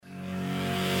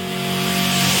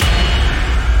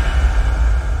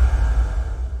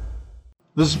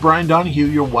This is Brian Donahue,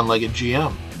 your one-legged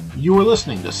GM. You are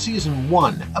listening to Season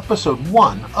 1, Episode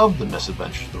 1 of The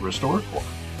Misadventures of the Restored Corps,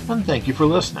 and thank you for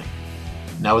listening.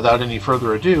 Now, without any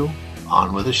further ado,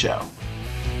 on with the show.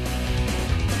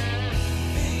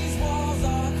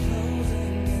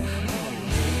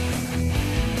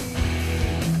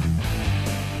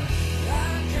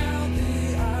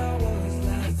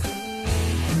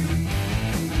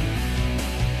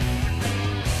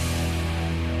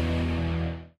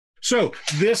 So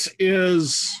this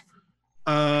is,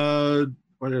 I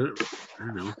don't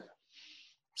know,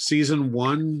 Season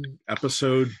 1,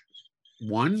 Episode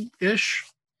 1-ish.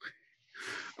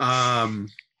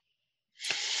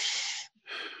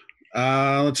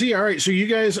 Let's see. All right, so you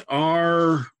guys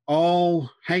are all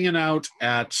hanging out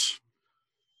at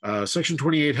Section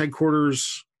 28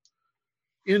 headquarters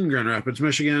in Grand Rapids,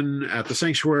 Michigan, at the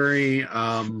Sanctuary,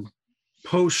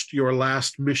 post your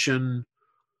last mission,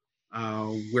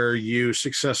 where you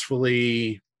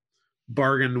successfully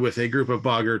bargained with a group of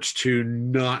boggarts to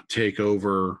not take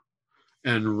over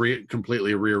and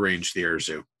completely rearrange the air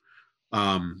zoo,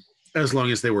 as long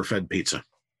as they were fed pizza,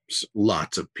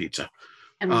 lots of pizza,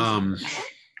 and one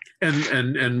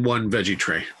veggie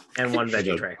tray,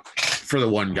 for the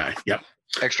one guy. Yep,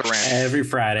 extra ranch every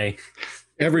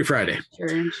Friday.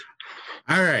 Sure.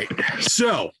 All right,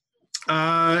 so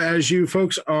as you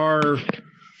folks are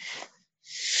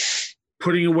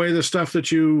putting away the stuff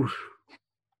that you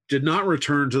did not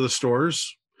return to the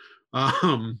stores,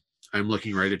 I'm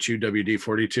looking right at you,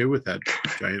 WD-42, with that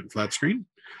giant flat screen.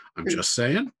 I'm just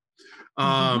saying.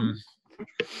 But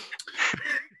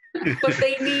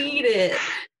they need it.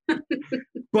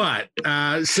 But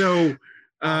so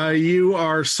you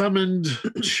are summoned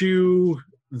to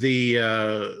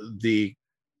the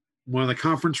one of the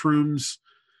conference rooms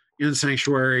in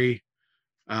Sanctuary,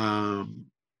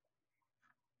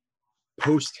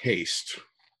 post haste.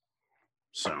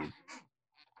 So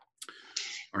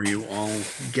are you all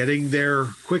getting there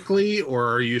quickly,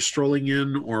 or are you strolling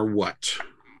in, or what?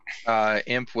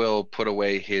 Imp will put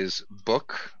away his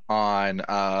book on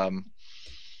probably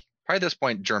at this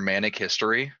point Germanic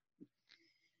history.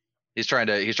 He's trying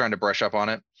to brush up on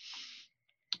it.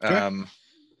 Okay.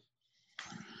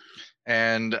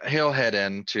 And he'll head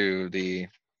into the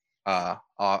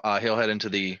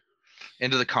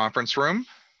into the conference room.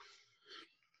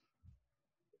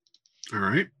 All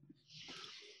right.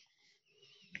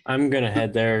 I'm going to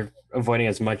head there, avoiding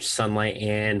as much sunlight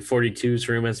and 42's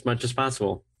room as much as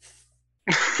possible.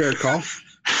 Fair call.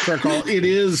 It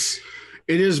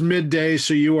is midday,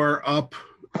 so you are up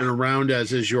and around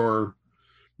as is your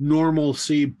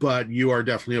normalcy, but you are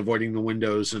definitely avoiding the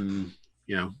windows and,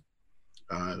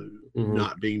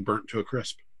 not being burnt to a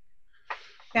crisp.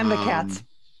 And the cats.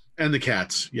 And the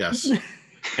cats, yes.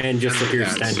 And just the pure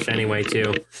stench anyway,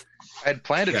 too. I had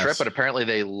planned a trip, but apparently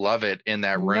they love it in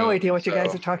that room. No idea what you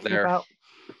guys are talking about.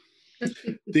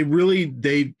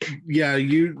 The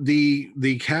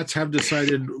cats have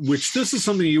decided, which this is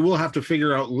something you will have to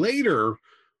figure out later,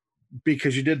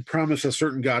 because you did promise a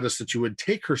certain goddess that you would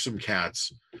take her some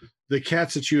cats. The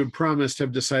cats that you had promised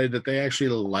have decided that they actually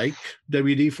like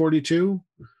WD-42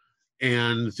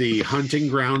 and the hunting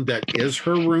ground that is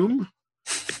her room.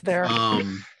 Their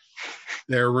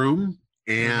room.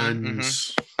 And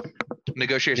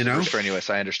negotiations are strenuous,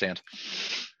 I understand.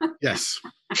 Yes.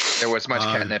 There was much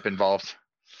catnip involved.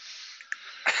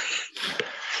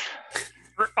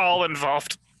 We're all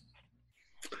involved.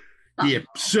 Yep.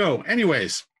 So,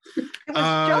 anyways. It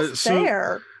was just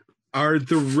there. Are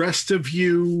the rest of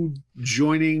you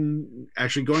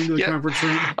actually going to the conference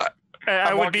room?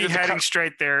 I would be heading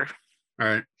straight there. All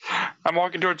right. I'm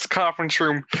walking towards the conference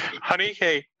room. Honey,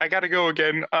 hey, I gotta go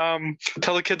again.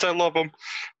 Tell the kids I love them.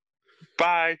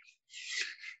 Bye.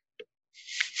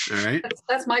 All right.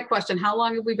 That's my question. How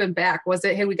long have we been back? Was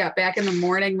it, hey, we got back in the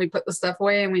morning, we put the stuff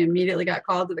away, and we immediately got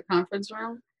called to the conference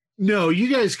room? No, you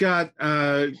guys got,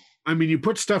 you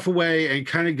put stuff away and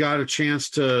kind of got a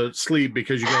chance to sleep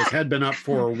because you guys had been up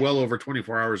for well over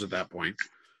 24 hours at that point.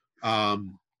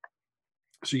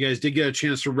 So you guys did get a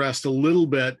chance to rest a little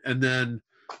bit, and then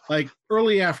like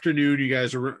early afternoon, you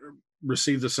guys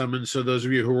received the summons. So those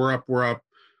of you who were up, were up.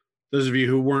 Those of you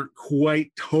who weren't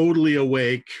quite totally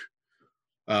awake,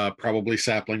 probably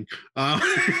sapling. Here,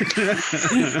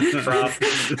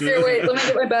 wait, let me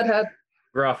get my bed head.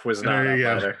 Gruff was not up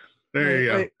either. There you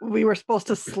go. Wait, we were supposed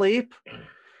to sleep.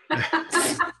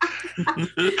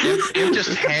 It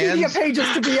just hands pages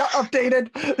to be updated.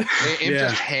 It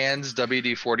just hands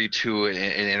WD-42 an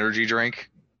energy drink.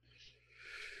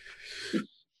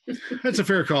 That's a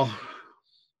fair call.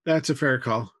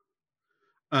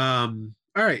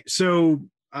 All right. So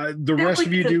The rest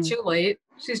of you do. Too late.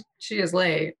 She is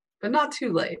late, but not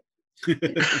too late.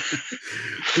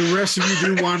 The rest of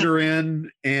you do wander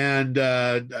in, and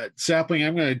Sapling,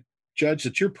 I'm going to judge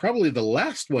that you're probably the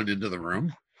last one into the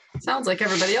room. Sounds like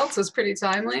everybody else was pretty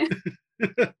timely.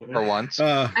 For once.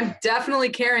 I'm definitely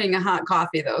carrying a hot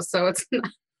coffee though, so it's not.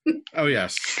 Oh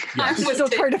yes. I'm still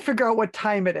trying to figure out what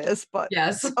time it is, but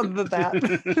yes. Other than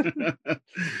that.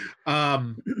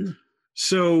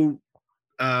 So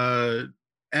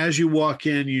as you walk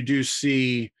in, you do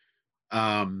see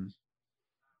Heather,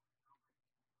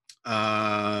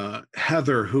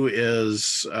 who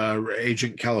is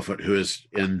Agent Califoot, who is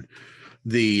in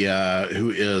the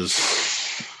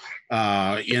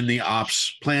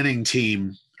ops planning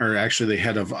team, or actually the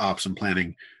head of ops and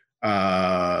planning.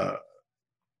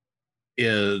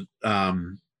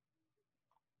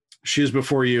 She is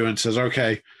before you and says,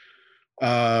 okay,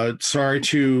 sorry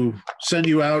to send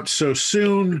you out so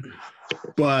soon,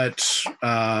 but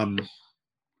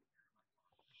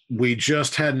we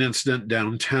just had an incident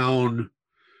downtown.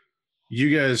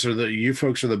 You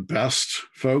folks are the best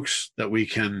folks that we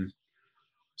can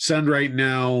send right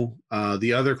now.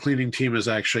 The other cleaning team is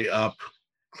actually up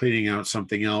cleaning out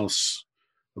something else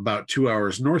about 2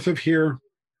 hours north of here.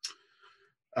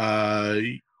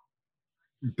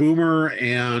 Boomer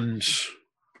and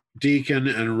Deacon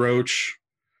and Roach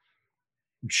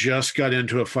just got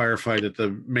into a firefight at the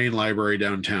main library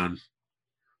downtown.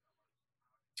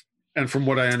 And from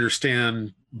what I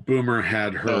understand, Boomer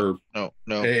had her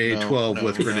AA-12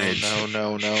 with grenades. No.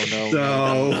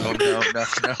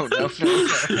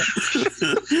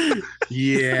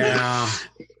 Yeah.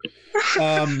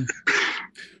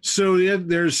 So it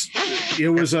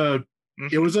was a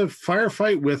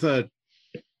firefight with a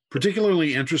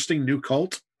particularly interesting new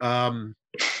cult.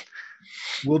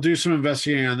 We'll do some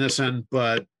investigating on this end,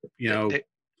 but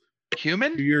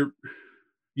human?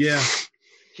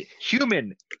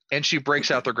 Human, and she breaks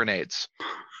out their grenades.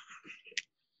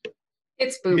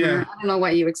 It's Boomer. Yeah. I don't know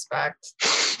what you expect.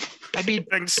 I mean,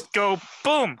 things go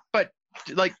boom. But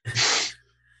like,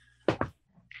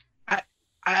 I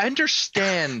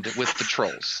understand with the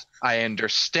trolls. I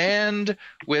understand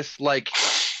with like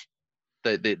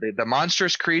the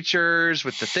monstrous creatures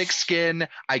with the thick skin.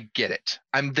 I get it.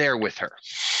 I'm there with her.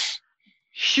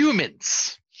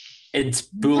 Humans. It's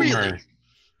Boomer. Really?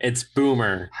 It's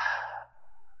Boomer.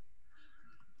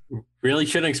 Really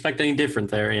shouldn't expect any different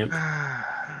there, Imp.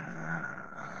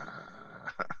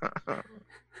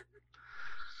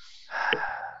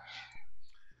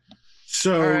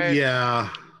 So right. yeah.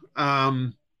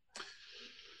 Feel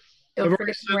I've free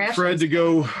already to sent rations. Fred to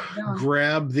go Yeah.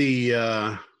 grab the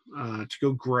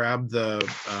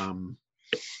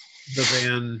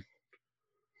van,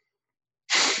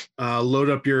 load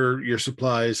up your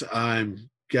supplies. I'm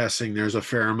guessing there's a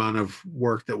fair amount of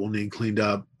work that will need cleaned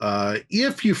up.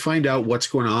 If you find out what's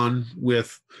going on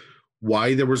with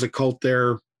why there was a cult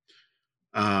there,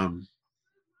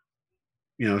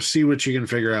 see what you can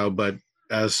figure out. But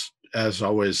as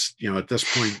always, at this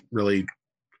point, really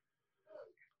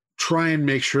try and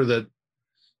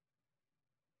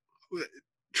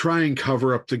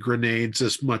cover up the grenades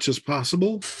as much as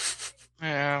possible.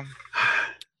 Yeah.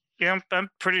 Yeah, I'm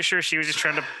pretty sure she was just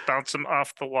trying to bounce them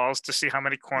off the walls to see how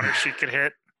many corners she could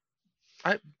hit.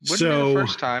 Wouldn't be the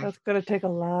first time. that's going to take a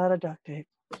lot of duct tape.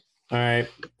 All right.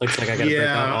 Looks like I got to break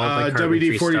out all the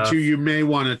WD-42, stuff. you may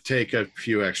want to take a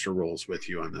few extra rolls with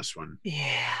you on this one.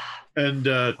 Yeah. And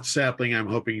Sapling, I'm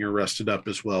hoping you're rested up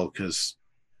as well, because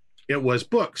it was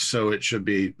books, so it should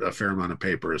be a fair amount of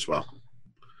paper as well.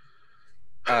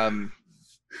 I'm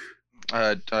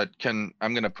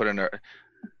gonna put in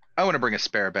I want to bring a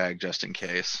spare bag just in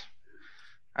case.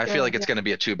 I feel like it's gonna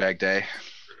be a 2-bag day.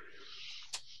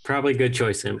 Probably a good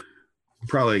choice, Imp.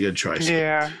 Probably a good choice.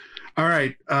 Yeah. All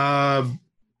right.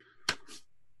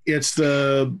 It's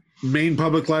the main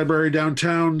public library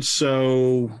downtown,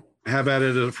 so have at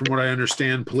it. From what I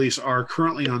understand, police are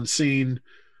currently on scene.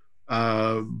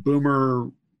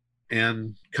 Boomer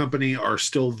and company are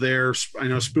still there. I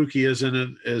know Spooky is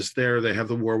there. They have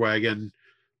the war wagon.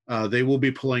 They will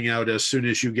be pulling out as soon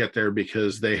as you get there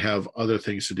because they have other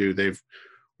things to do.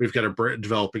 We've got a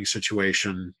developing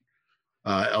situation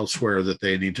elsewhere that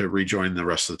they need to rejoin the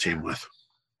rest of the team with.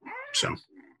 So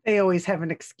They always have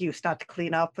an excuse not to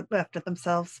clean up after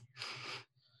themselves.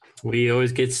 We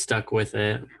always get stuck with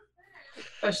it.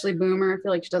 Especially Boomer. I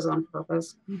feel like she does it on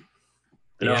purpose.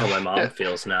 I know how my mom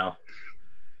feels now.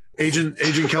 Agent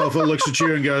Califoot looks at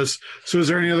you and goes, "So is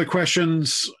there any other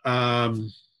questions?"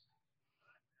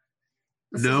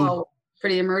 This No. is all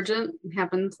pretty emergent. It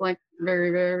happened like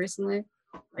very, very recently.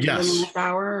 Like Yes. within the last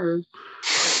hour. Or...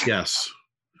 Yes.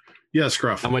 Yes,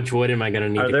 Gruff. How much wood am I going to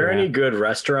need Are to there grab? any good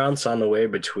restaurants on the way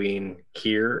between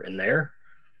here and there?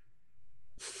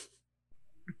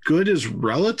 Good is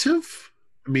relative.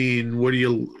 I mean, what do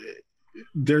you?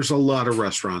 There's a lot of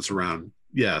restaurants around.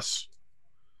 Yes.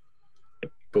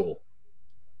 Cool.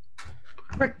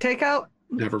 Quick takeout.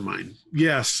 Never mind.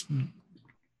 Yes,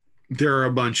 there are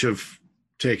a bunch of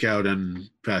takeout and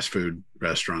fast food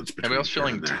restaurants. Anybody else between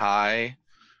here feeling and there. Thai?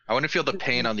 I want to feel the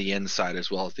pain on the inside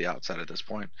as well as the outside at this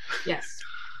point. Yes.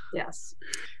 Yes.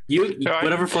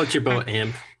 Whatever floats your boat,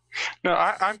 Amp. No,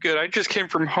 I'm good. I just came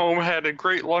from home, had a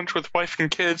great lunch with wife and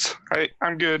kids.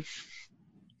 I'm good.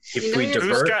 If You know we you're Who's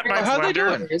divert, got my How'd they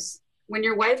blender? doing? When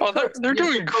your wife Oh, cooks, they're you're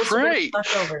doing supposed to bring great.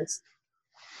 leftovers.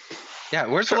 Yeah,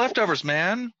 where's the leftovers,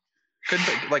 man?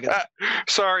 Couldn't like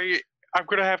Sorry, I'm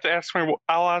gonna have to ask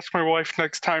I'll ask my wife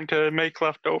next time to make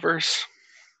leftovers.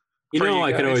 You For know, you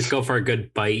I could always guys. go for a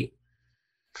good bite.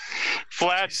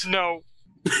 Vlad, no.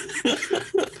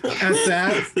 At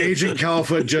that, Agent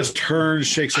Califoot just turns,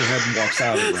 shakes her head, and walks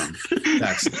out of the room.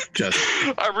 That's just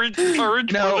I reach No. for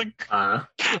the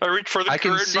I reach for the I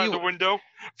can curtain by see- the window.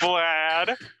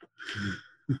 Vlad.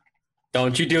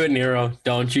 Don't you do it, Nero.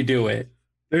 Don't you do it.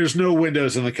 there's no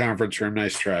windows in the conference room.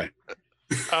 Nice try.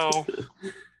 Oh,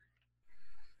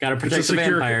 Gotta It's a protect the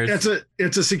secure. vampires.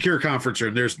 It's a secure conference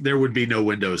room. There would be no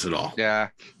windows at all. yeah.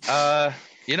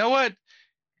 You know what?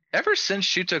 Ever since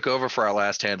she took over for our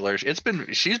last handler, she's been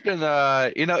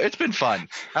it's been fun.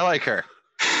 I like her.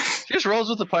 She just rolls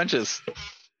with the punches.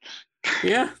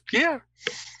 Yeah. yeah.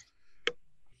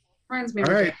 Reminds me All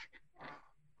of right.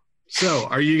 So,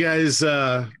 are you guys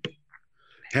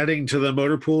heading to the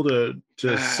motor pool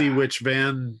to see which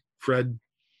van Fred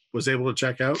was able to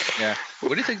check out? Yeah. What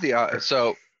do you think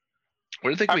what do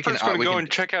you think I'm we can first gonna we go can-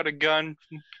 and check out a gun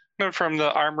from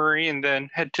the armory and then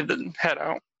head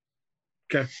out.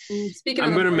 Speaking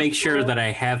I'm of the going to motor make sure pool- that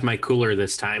I have my cooler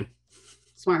this time.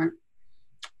 Smart.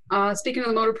 Speaking of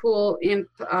the motor pool, Imp,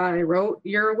 I wrote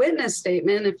your witness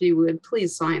statement. If you would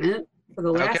please sign it for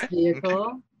the last Okay,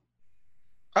 vehicle.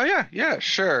 Oh yeah,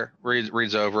 sure.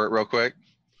 Reads over it real quick.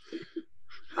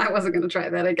 I wasn't going to try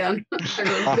that again.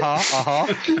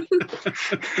 Uh-huh.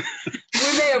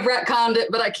 We may have retconned it,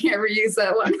 but I can't reuse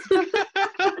that one.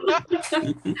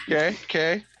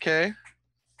 Okay.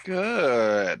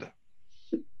 Good.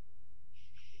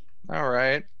 All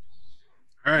right.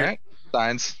 All right.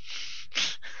 Signs.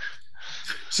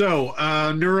 So,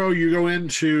 Neuro, you go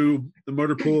into the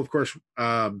motor pool, of course,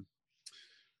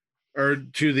 or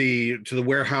to the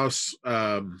warehouse,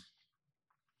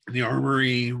 the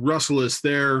armory. Russell is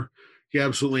there. He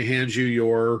absolutely hands you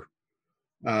your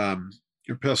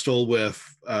pistol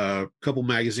with a couple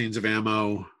magazines of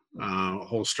ammo,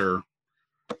 holster.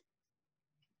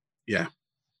 Yeah.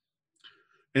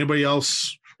 Anybody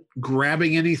else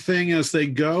grabbing anything as they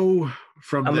go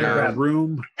from I'm gonna their grab-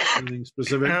 room? Anything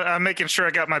specific? I'm making sure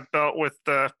I got my belt with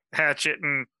the hatchet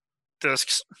and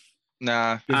discs.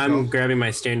 Nah. Good I'm call. grabbing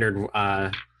my standard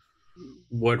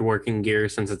woodworking gear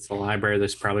since it's the library.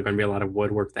 There's probably going to be a lot of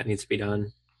woodwork that needs to be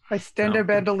done. My standard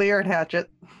bandolier and hatchet.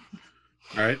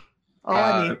 All right. All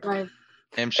I need. Right.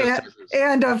 Im's just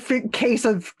And a case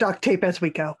of duct tape as we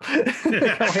go. Going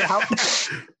out.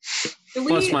 Do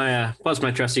Plus we,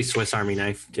 my trusty Swiss Army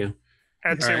knife too.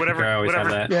 I'd say Alright, whatever. I always have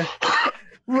Whatever. that. Yeah.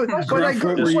 When Gruff, what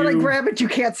were I you- grab it, you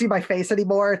can't see my face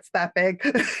anymore. It's that big.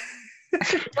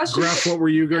 question, Gruff, what were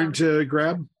you going to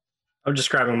grab? I'm just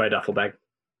grabbing my duffel bag.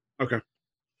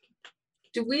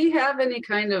 do we have any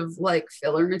kind of like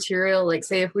filler material? Like,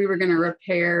 say, if we were going to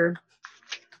repair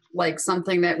like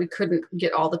something that we couldn't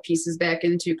get all the pieces back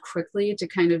into quickly to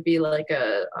kind of be like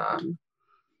a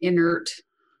inert.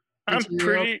 I'm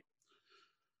material? pretty.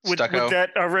 Would Stucco.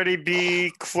 that already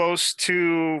be close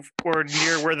to or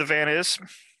near where the van is?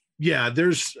 Yeah,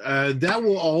 there's that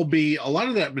will all be a lot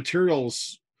of that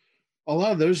materials, a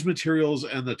lot of those materials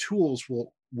and the tools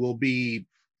will be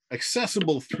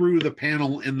accessible through the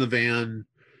panel in the van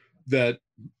that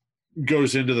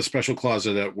goes into the special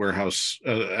closet at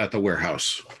the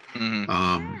warehouse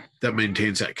Mhm. that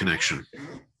maintains that connection.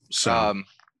 So Imp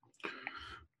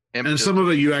and just- some of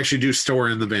it you actually do store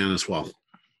in the van as well.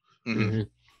 mhm.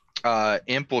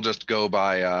 Imp will just go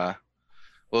by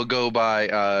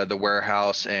the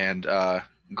warehouse and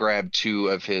grab 2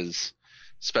 of his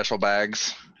special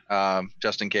bags,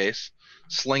 just in case,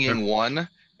 slinging one,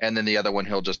 and then the other one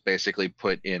he'll just basically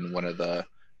put in one of the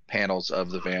panels of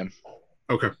the van.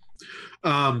 Okay.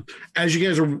 As you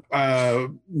guys are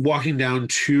walking down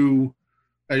to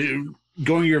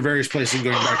going your various places,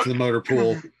 going back to the motor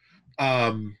pool,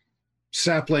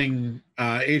 Sapling,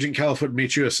 Agent Califoot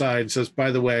meets you aside and says,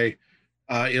 by the way,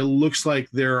 it looks like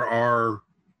there are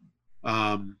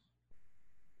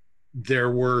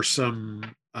there were some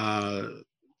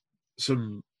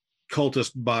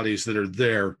cultist bodies that are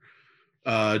there.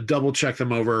 Double check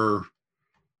them over.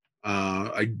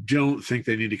 I don't think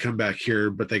they need to come back here,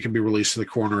 but they can be released to the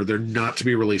corner. They're not to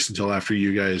be released until after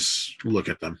you guys look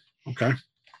at them. Okay.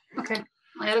 Okay.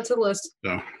 I'll add it to the list.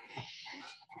 So,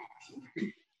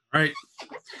 all right.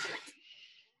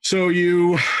 So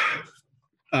you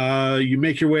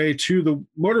make your way to the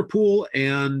motor pool,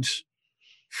 and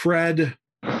Fred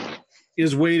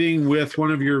is waiting with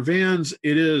one of your vans.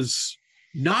 It is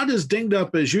not as dinged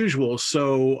up as usual.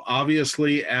 So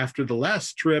obviously, after the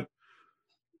last trip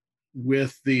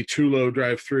with the Tulo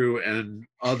drive-through and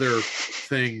other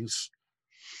things,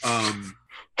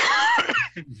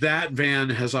 that van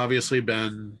has obviously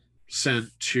been sent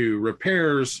to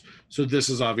repairs. So this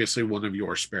is obviously one of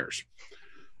your spares.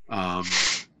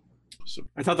 So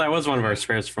I thought that was one of our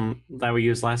spares from that we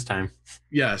used last time.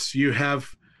 yes, you have.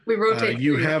 We rotate.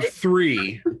 You three, have right?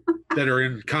 3 that are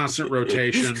in constant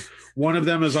rotation. One of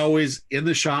them is always in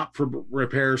the shop for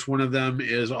repairs. One of them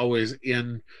is always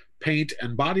in paint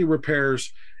and body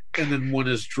repairs, and then one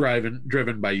is driven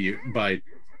by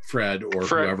Fred or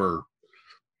whoever.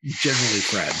 Generally,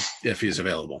 Fred, if he's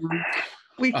available.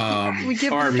 We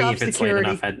give Or him me job if it's security.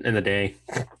 late enough in the day.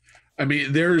 I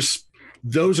mean,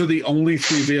 those are the only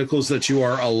 3 vehicles that you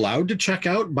are allowed to check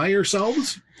out by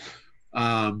yourselves.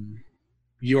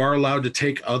 You are allowed to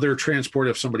take other transport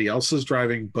if somebody else is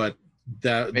driving, but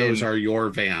those are your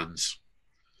vans.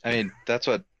 I mean, that's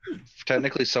what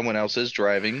technically someone else is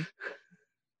driving.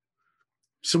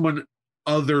 Someone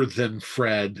other than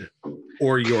Fred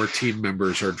or your team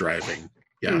members are driving.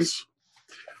 Yes.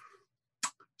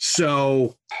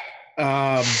 So,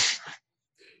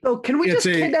 So can we It's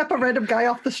just a- kidnap a random guy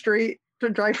off the street to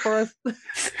drive for us?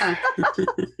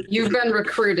 You've been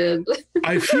recruited.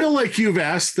 I feel like you've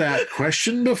asked that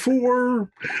question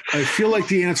before. I feel like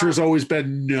the answer has always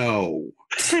been no.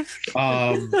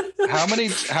 How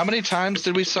many times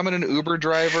did we summon an Uber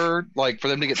driver like for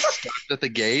them to get stopped at the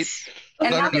gate? And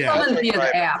not Yeah. summon via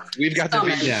the app. We've got to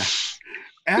Summon. be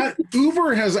Yeah.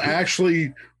 Uber has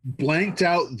actually blanked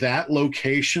out that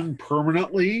location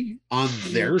permanently on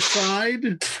their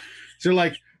side. So they're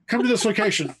like, come to this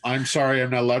location. I'm sorry, I'm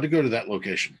not allowed to go to that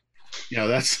location. You know,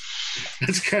 that's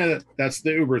the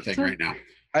Uber thing right now.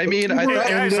 I mean, I Uber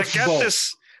thought, and Guys, Lyft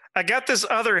both. I got this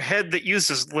other head that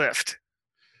uses Lyft.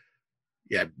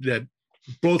 Yeah, that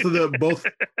both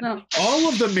No. all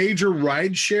of the major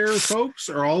rideshare folks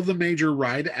or all the major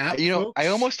ride app folks. I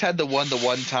almost had the one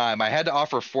time. I had to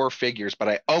offer 4 figures, but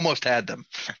I almost had them.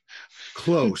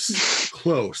 Close.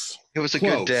 It was a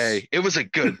Close. good day. It was a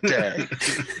good day.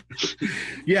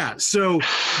 Yeah, so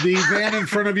the van in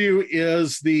front of you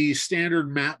is the standard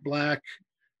matte black,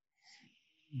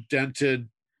 dented,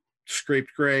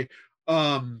 scraped gray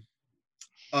of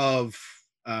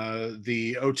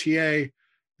the OTA.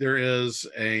 There is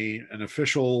an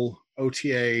official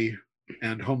OTA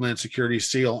and Homeland Security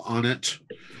seal on it,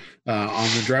 on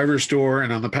the driver's door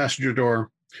and on the passenger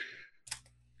door.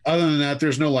 Other than that,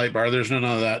 there's no light bar. There's none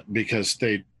of that because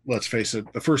let's face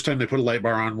it, the first time they put a light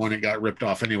bar on one, it got ripped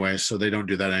off anyway, so they don't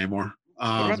do that anymore.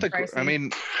 What about the? Pricey. I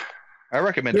mean, I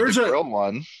recommend There's the a- grill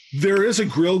one. There is a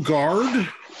grill guard,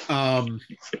 and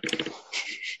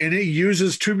it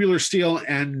uses tubular steel,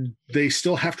 and they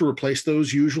still have to replace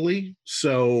those usually.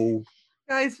 So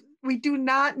Guys, we do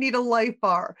not need a light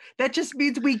bar. That just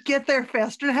means we get there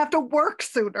faster and have to work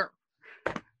sooner.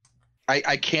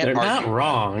 I can't They're not argue.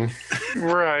 wrong.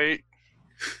 Right.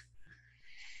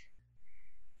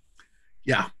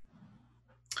 yeah.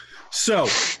 So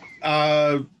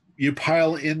you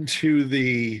pile into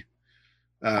the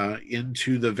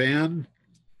van.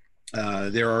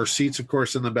 There are seats, of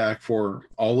course, in the back for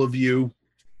all of you.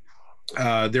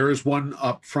 There is one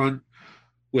up front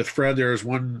with Fred. There is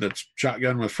one that's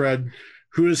shotgun with Fred.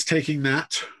 Who is taking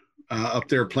that up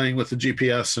there, playing with the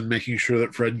GPS and making sure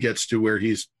that Fred gets to where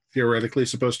he's theoretically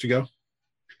supposed to go?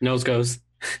 Nose goes.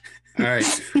 All right.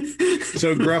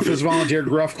 So Gruff has volunteered.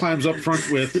 Gruff climbs up front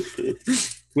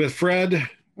with Fred.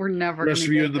 We're never. Rest of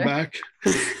gonna you get in the there.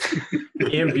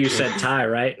 back. Imp, you said tie,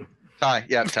 right? Ty,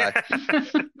 yeah, Ty.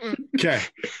 Okay.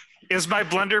 Is my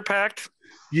blender packed?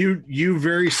 You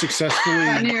very On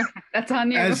successfully, you. That's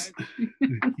on you. as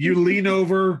you lean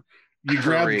over, you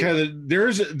grab Hurry. kind of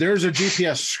there's a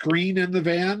GPS screen in the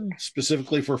van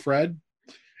specifically for Fred,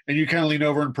 and you kind of lean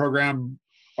over and program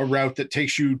a route that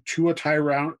takes you to a Thai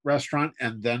restaurant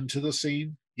and then to the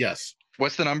scene. Yes.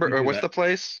 What's the You number do or what's that. the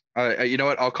place? You know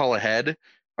what? I'll call ahead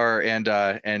and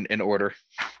in order.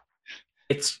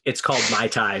 It's called My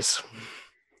Ties.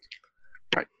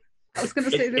 I was going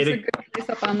to say It- there's it- a good Face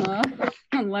up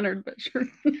on Leonard, but sure.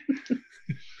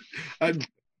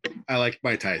 I like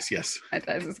Mai Tais, yes. Mai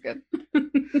Tais is good.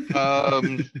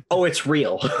 Oh, it's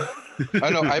real. I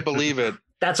know, I believe it.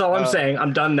 That's all I'm saying.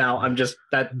 I'm done now. I'm just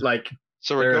that like.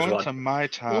 So we're There's going one. to Mai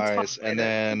Tais, and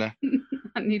then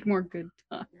I need more good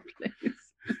time, please.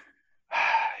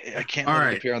 I can't All let it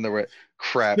right. appear on the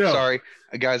crap. No. Sorry,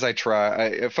 guys. I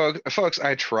try. Folks,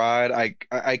 I tried.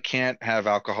 I can't have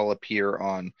alcohol appear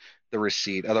on the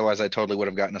receipt. Otherwise, I totally would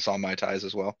have gotten us all Mai Tais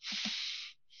as well.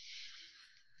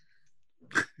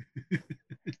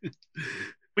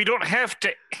 We don't have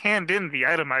to hand in the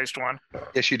itemized one.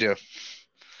 Yes, you do.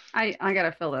 I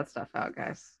gotta fill that stuff out,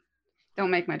 guys.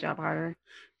 Don't make my job harder.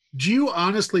 Do you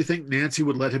honestly think Nancy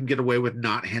would let him get away with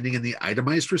not handing in the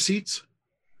itemized receipts?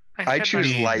 I had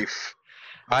choose my- life.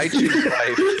 I choose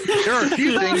life. There are a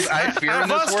few things I fear in I've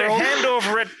this lost a world. hand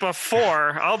over it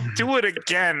before. I'll do it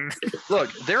again.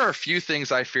 Look, there are a few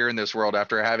things I fear in this world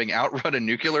after having outrun a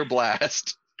nuclear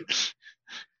blast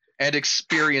and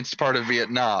experienced part of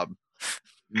Vietnam.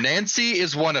 Nancy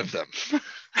is one of them.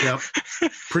 Yep,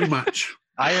 pretty much.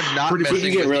 I am not Pretty- It messing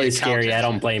can get with really the scary. I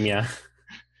accountant. don't blame you.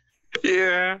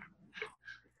 Yeah.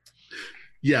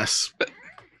 Yes,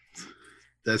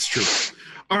 that's true.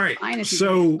 All right, Fine if you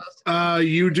so do.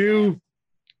 you do.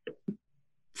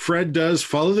 Fred does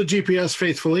follow the GPS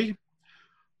faithfully,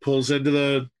 pulls into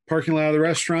the parking lot of the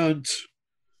restaurant.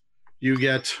 You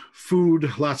get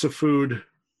food, lots of food,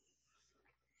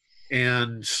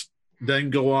 and then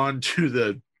go on to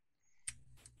the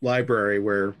library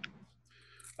where,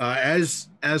 as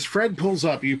Fred pulls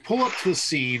up, you pull up to the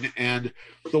scene, and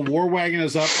the war wagon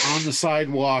is up on the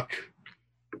sidewalk.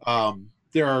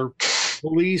 There are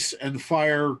police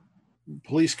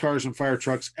cars and fire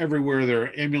trucks everywhere. There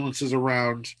are ambulances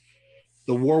around.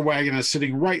 The war wagon is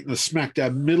sitting right in the smack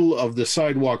dab middle of the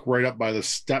sidewalk, right up by the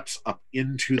steps up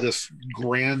into this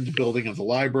grand building of the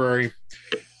library.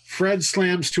 Fred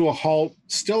slams to a halt,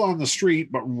 still on the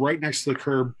street, but right next to the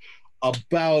curb,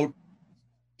 about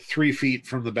 3 feet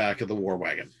from the back of the war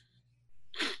wagon.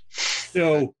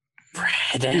 So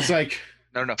Fred. he's like,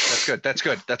 No, that's good. That's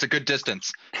good. That's a good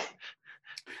distance.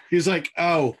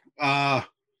 oh,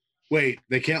 wait,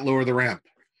 they can't lower the ramp.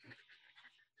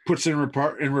 Puts it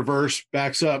in reverse,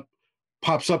 backs up,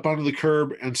 pops up onto the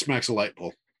curb, and smacks a light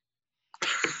pole.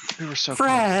 We were so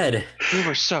Fred. close. We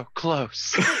were so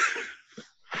close.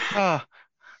 Ah,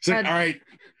 He's like, Fred. all right,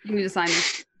 You need to sign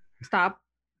this. Stop.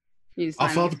 You need to I'll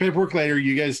sign fill out the paperwork later.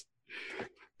 You guys,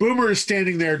 Boomer is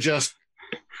standing there just.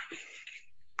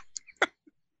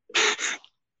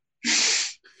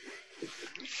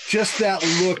 Just that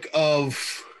look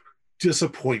of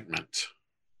disappointment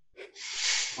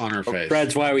on her face.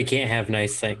 Fred's why we can't have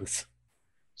nice things.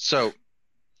 so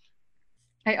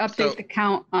I update So- the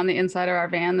count on the inside of our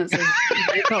van that says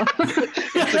vehicle.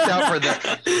 let's account for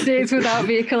that. days without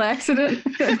vehicle accident.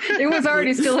 It was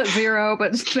already still at 0,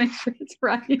 but just make sure it's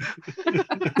right.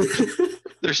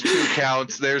 There's 2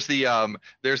 counts. There's the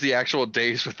actual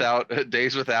days without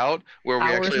where we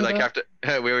Hours actually like without?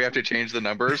 have to where we have to change the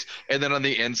numbers, and then on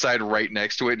the inside right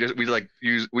next to it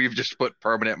we've just put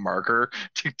permanent marker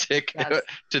to tick Yes.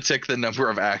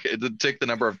 the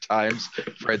number of times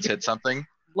Fred's hit something.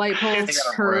 Light poles, It's-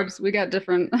 curbs, we got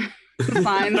different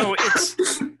signs. No, it's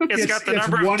got the it's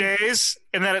number one- of days,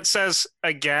 and then it says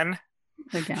again.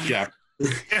 Again. Yeah.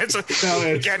 It's a No,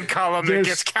 it's- again column that there's-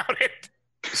 gets counted.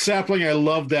 Sapling, I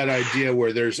love that idea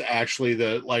where there's actually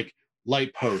the like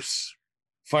light posts,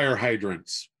 fire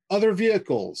hydrants, other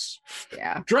vehicles,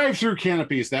 Yeah. drive-through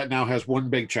canopies. That now has one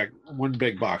big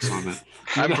box on it.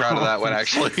 I'm proud of that one,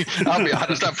 actually. I'll be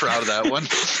honest, I'm proud of that one.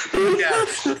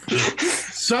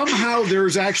 Somehow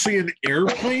there's actually an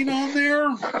airplane on there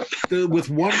with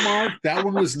one mark. That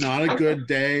one was not a good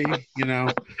day, you know.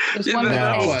 There's Yeah, one with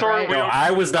that's eight, the story right? we No,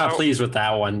 I was not Oh. pleased with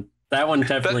that one. That one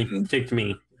definitely ticked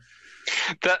me.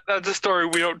 That's a story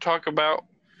we don't talk about.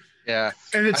 Yeah.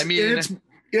 And I mean-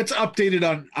 it's updated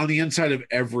on the inside of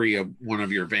every one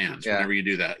of your vans Yeah. whenever you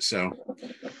do that. So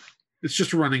it's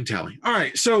just a running tally. All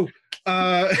right. So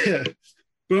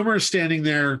Boomer is standing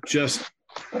there just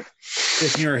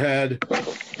shaking her head.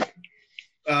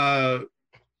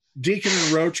 Deacon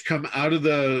and Roach come out of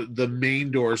the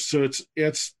main doors. So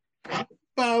it's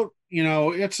about,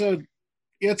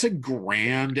 it's a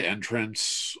grand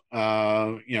entrance,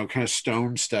 kind of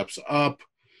stone steps up,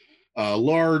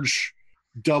 large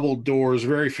double doors,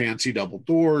 very fancy double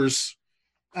doors,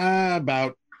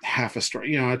 about half a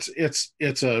story.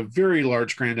 It's a very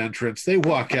large grand entrance. They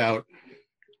walk out,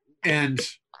 and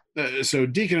so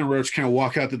Deacon and Roach kind of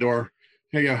walk out the door.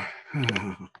 There you go.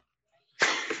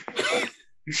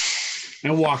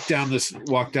 And walk down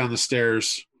the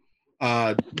stairs.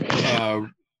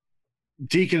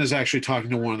 Deacon is actually talking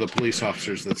to one of the police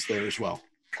officers that's there as well.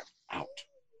 Out.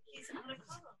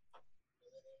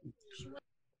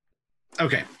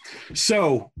 Okay,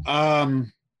 so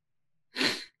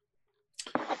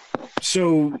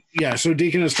so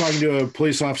Deacon is talking to a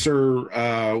police officer,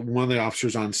 one of the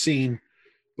officers on scene,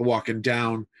 walking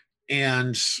down,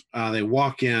 and they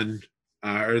walk in,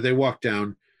 or they walk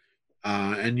down,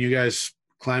 and you guys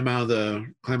climb out of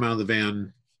the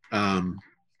van.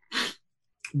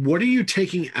 What are you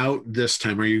taking out this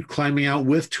time? Are you climbing out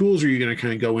with tools, or are you going to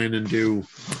kind of go in and do,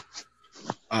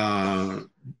 kind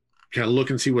of look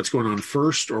and see what's going on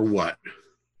first, or what?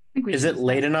 Is it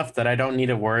late enough that I don't need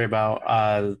to worry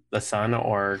about the sun,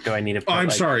 or do I need to put, I'm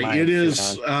sorry. It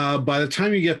is, by the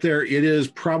time you get there, it is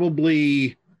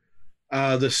probably,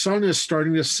 the sun is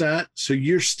starting to set. So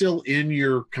you're still in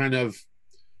your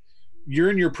you're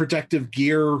in your protective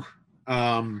gear,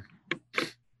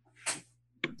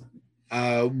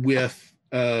 with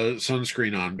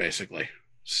sunscreen on, basically.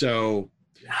 So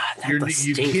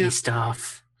you can't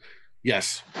stuff.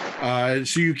 Yes.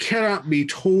 So you cannot be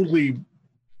totally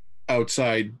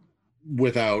outside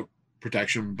without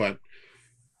protection, but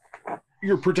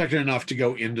you're protected enough to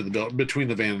go into the building, between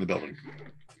the van and the building.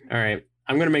 All right,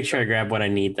 I'm gonna make sure I grab what I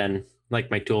need then,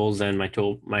 like my tools and my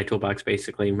toolbox.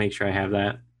 Basically, make sure I have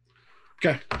that.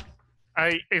 Okay.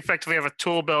 I effectively have a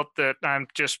tool belt that I'm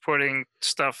just putting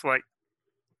stuff like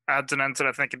odds and ends that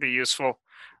I think would be useful.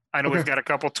 I know we've got a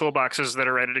couple toolboxes that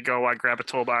are ready to go. I grab a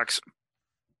toolbox.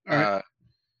 All right.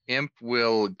 Imp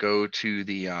will go to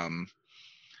the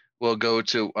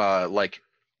like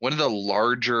one of the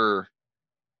larger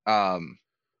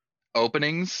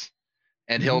openings,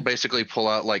 and he'll basically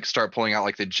start pulling out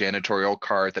like the janitorial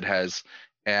cart that has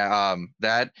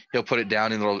that. He'll put it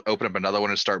down and it'll open up another one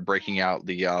and start breaking out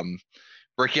the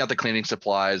cleaning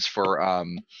supplies for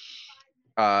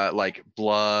like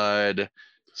blood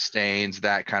stains,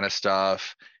 that kind of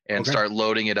stuff, and start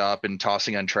loading it up and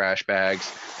tossing on trash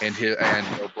bags, and he'll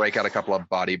break out a couple of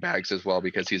body bags as well,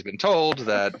 because he's been told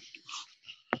that.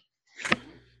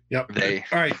 Yep.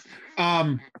 All right.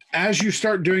 As you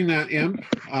start doing that, Imp,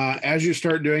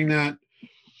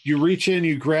 you reach in,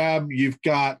 you've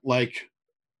got like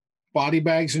body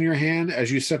bags in your hand.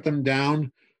 As you set them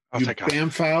down, you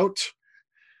bamf out,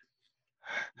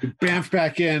 you bamf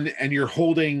back in, and you're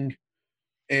holding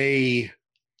an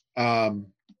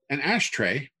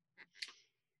ashtray.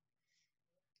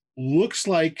 Looks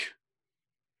like,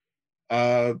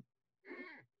 on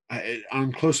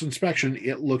close inspection,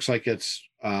 it looks like it's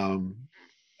a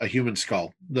human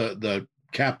skull, the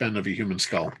cap end of a human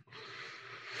skull.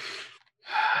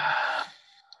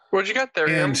 What'd you got there,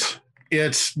 and Imp?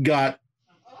 It's got,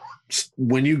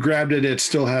 when you grabbed it, it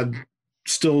still had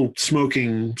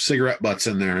smoking cigarette butts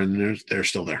in there, and they're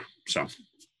still there. So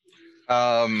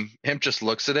Imp just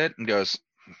looks at it and goes,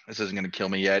 "This isn't going to kill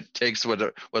me yet." Takes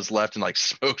what's left and like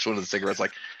smokes one of the cigarettes.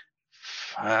 Like,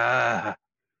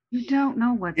 you don't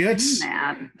know what's in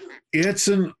that. It's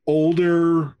an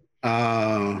older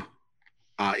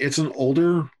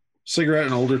cigarette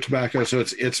and older tobacco, so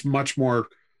it's much more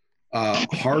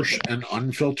harsh and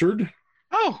unfiltered.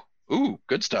 Oh, ooh,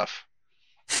 good stuff.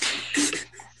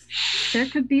 There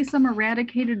could be some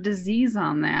eradicated disease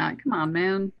on that. Come on,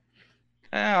 man.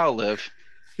 I'll live.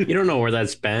 You don't know where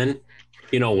that's been.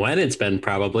 You know when it's been,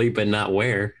 probably, but not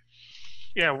where.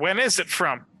 Yeah, when is it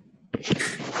from?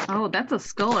 Oh, that's a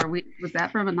skull. Was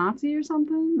that from a Nazi or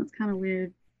something? That's kind of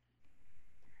weird.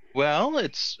 Well,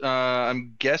 it's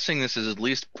I'm guessing this is at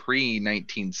least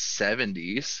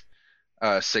pre-1970s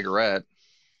cigarette,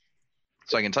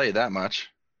 so I can tell you that much.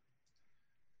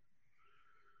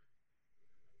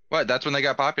 What? That's when they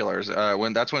got popular.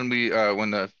 When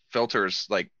the filters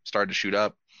like started to shoot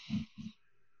up.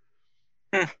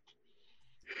 That's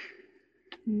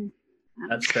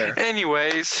fair.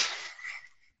 Anyways,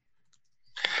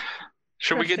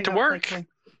 should we get to work? I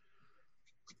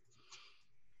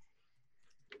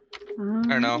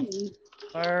don't know.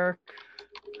 Work.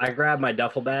 I grab my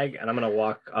duffel bag and I'm gonna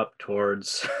walk up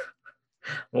towards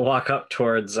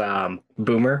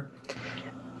Boomer.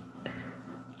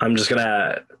 I'm just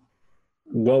gonna.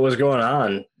 What was going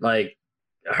on? Like,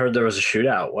 I heard there was a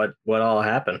shootout. What all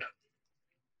happened?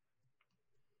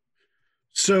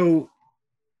 So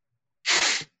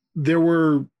there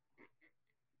were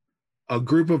a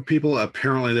group of people.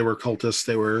 Apparently, they were cultists.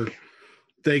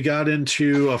 They got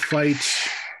into a fight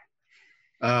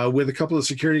with a couple of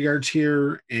security guards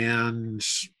here, and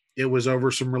it was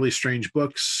over some really strange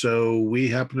books. So we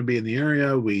happened to be in the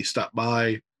area. We stopped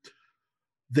by.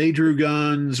 They drew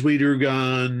guns. We drew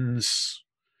guns.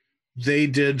 they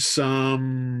did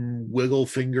some wiggle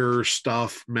finger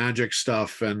stuff, magic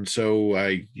stuff, and so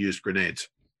I used grenades.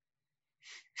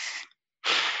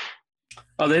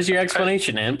 Oh, there's your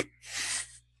explanation, Imp.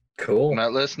 Cool. I'm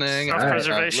not listening. I'm not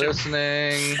Self-preservation.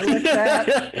 listening. I like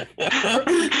that.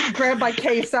 Grab my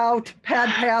case out, pad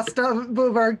past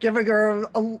Boomer, giving her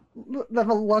a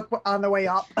look on the way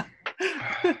up.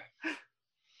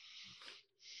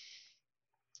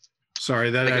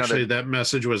 Sorry, that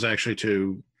message was actually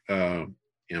to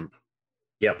Imp.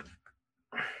 Yep.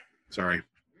 Sorry.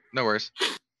 No worries.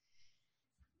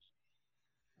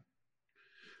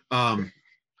 So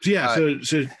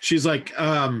she's like,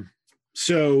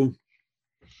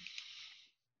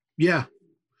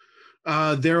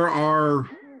 there are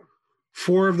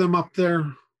 4 of them up there.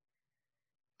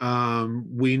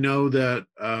 We know that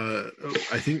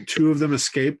I think 2 of them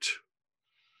escaped.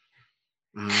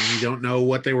 We don't know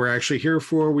what they were actually here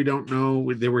for. We don't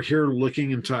know. They were here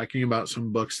looking and talking about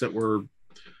some books that were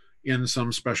in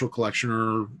some special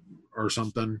collection or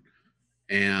something.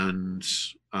 And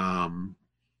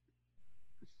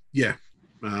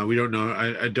we don't know.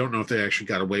 I don't know if they actually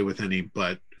got away with any,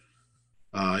 but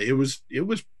it was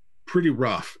pretty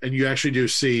rough. And you actually do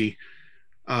see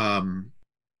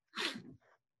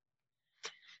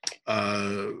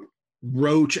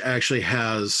Roach actually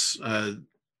has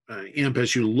Imp,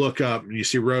 as you look up and you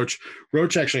see Roach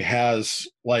actually has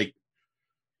like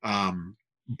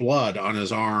blood on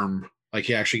his arm, like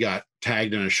he actually got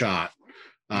tagged in a shot.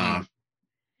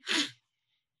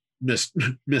 Missed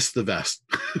the vest.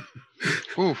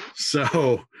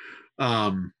 So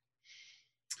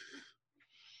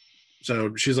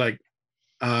she's like,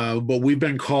 but we've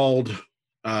been called.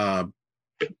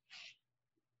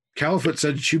 Caliphate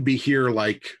said she'd be here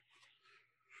like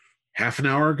half an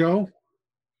hour ago.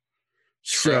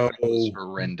 So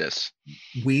horrendous.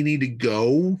 We need to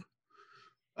go.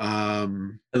 I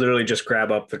literally just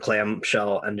grab up the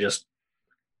clamshell and just.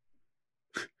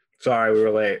 Sorry, we were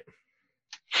late.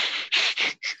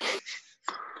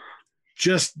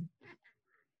 Just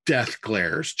death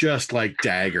glares, just like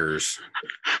daggers.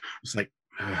 It's like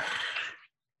I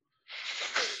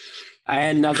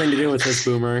had nothing to do with this,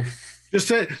 Boomer. Just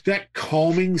that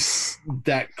calming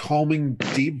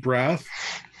deep breath.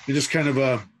 It just kind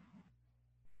of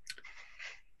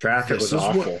traffic was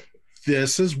awful.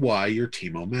 This is why you're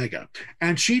Team Omega.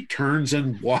 And she turns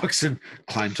and walks and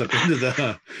climbs up into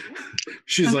the.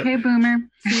 She's okay, like, "Okay, Boomer.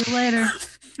 See you later."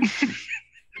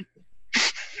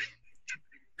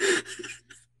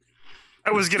 I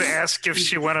was gonna ask if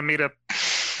she wanted me to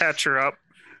patch her up.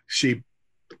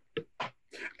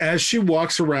 As she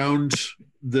walks around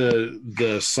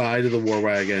the side of the war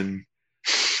wagon,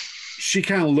 she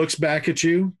kind of looks back at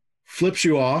you, flips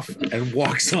you off, and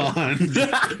walks on.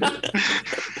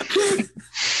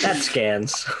 That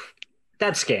scans.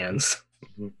 I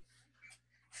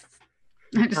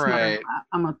just I'm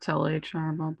gonna tell HR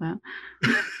about that.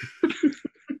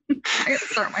 I gotta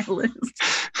start my list.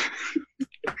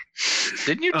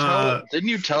 Didn't you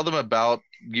tell them about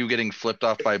you getting flipped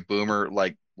off by Boomer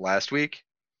like last week?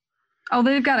 Oh,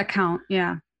 they've got a count.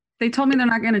 Yeah, they told me they're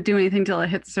not going to do anything till it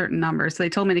hits a certain number, so they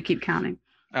told me to keep counting.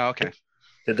 Oh, okay.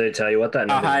 Did they tell you what that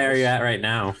number How high was? are you at right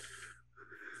now?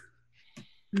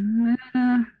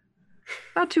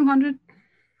 About 200.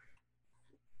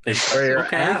 Where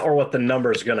you're at, or what the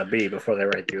number is going to be before they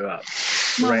write you up?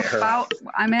 No,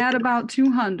 I'm at about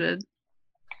 200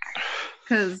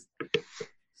 because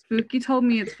Spooky told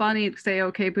me it's funny to say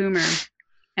 "Okay, Boomer,"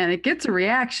 and it gets a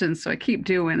reaction, so I keep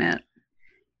doing it.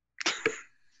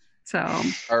 So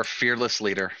our fearless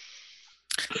leader.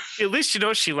 At least you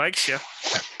know she likes you.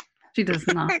 She does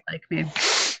not like me.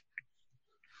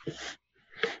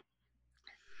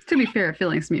 To be fair,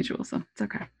 feelings mutual, so it's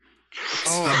okay.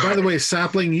 By the way,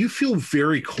 Sapling, you feel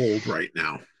very cold right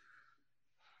now.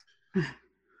 I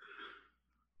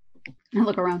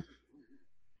look around.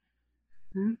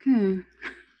 Okay.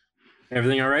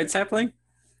 Everything all right, Sapling?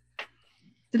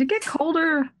 Did it get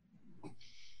colder?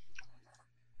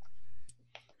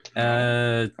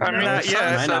 I mean, not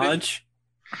yet. My knowledge.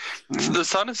 The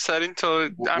sun is setting, so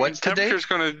What's the temperature's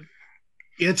going to.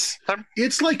 It's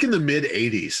like in the mid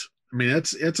 80s. I mean,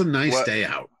 it's a nice day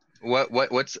out.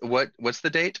 What's the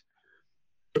date?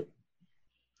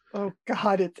 Oh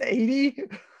God, it's 80.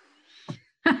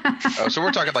 Oh, so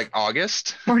we're talking like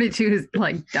August. 42 is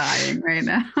like dying right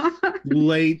now.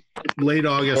 late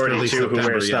August, early 42, September. who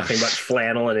wears nothing but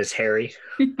flannel and is hairy.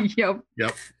 Yep.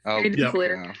 Oh, Yep.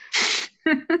 Clear.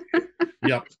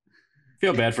 Yep.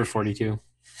 Feel bad for 42.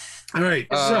 All right.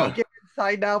 So get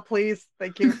inside now, please.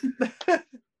 Thank you.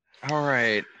 All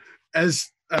right. As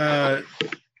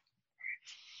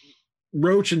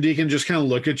Roach and Deacon just kind of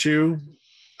look at you,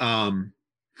 climb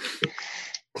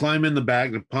in the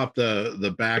back to pop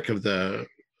the back of the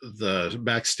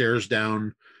back stairs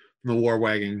down from the war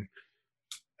wagon,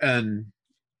 and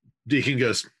Deacon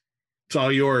goes, "It's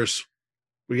all yours.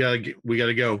 We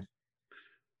gotta go."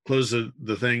 Close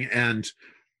the thing, and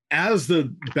as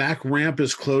the back ramp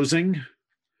is closing,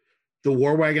 the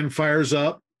war wagon fires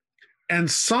up, and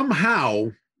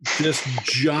somehow this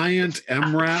giant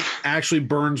MRAP actually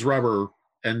burns rubber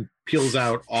and peels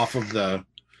out off of the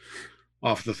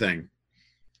thing.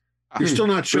 You're still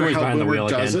not sure Boomer's how behind the Boomer wheel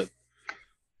does again. it.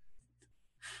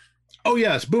 Oh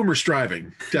yes, Boomer's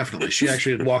driving. Definitely, she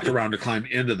actually had walked around to climb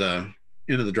into the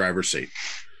driver's seat.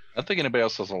 I don't think anybody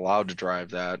else is allowed to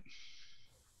drive that.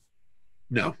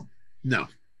 No.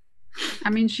 I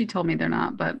mean, she told me they're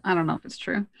not, but I don't know if it's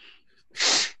true.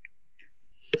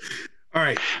 All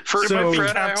right. Fred, So-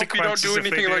 Fred, I hope you don't do Consequences if they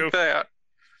anything do. like that.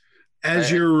 As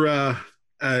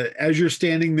you're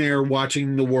standing there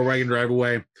watching the war wagon drive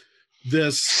away,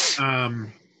 this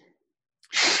woman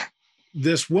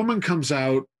comes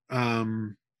out.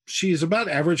 She's about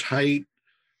average height,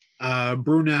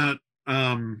 brunette.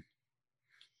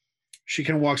 She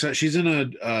kind of walks out. She's in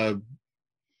a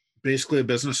basically a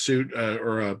business suit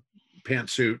or a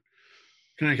pantsuit.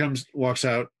 Kind of walks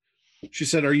out. She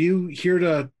said, "Are you here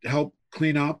to help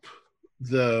clean up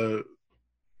the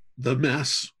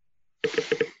mess?"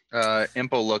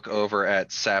 Imp will look over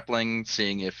at Sapling,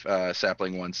 seeing if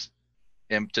Sapling wants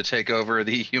Imp to take over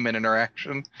the human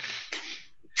interaction.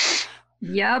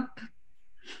 Yep.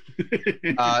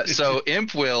 So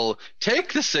Imp will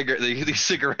take the cigarette, the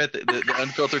cigarette, the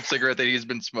unfiltered cigarette that he's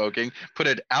been smoking, put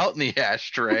it out in the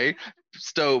ashtray,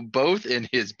 stow both in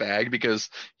his bag because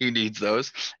he needs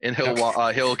those, and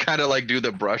he'll kind of like do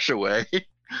the brush away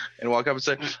and walk up and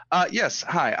say, "Yes,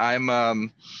 hi,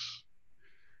 I'm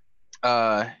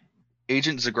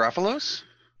Agent Zagrafalos."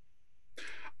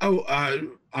 Oh,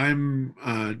 I'm.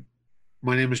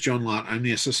 My name is Joan Lott. I'm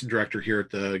the assistant director here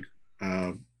at the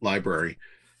library.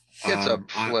 It's a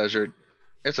pleasure.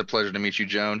 It's a pleasure to meet you,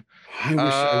 Joan.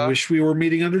 I wish we were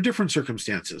meeting under different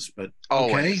circumstances, but okay.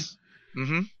 Always.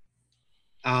 Mm-hmm.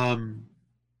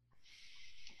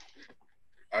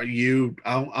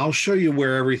 I'll show you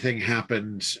where everything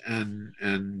happened,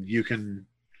 and you can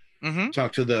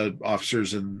talk to the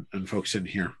officers and folks in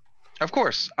here. Of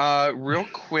course. Real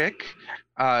quick,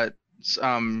 was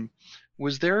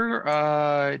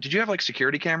there? Did you have like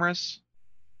security cameras?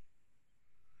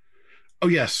 Oh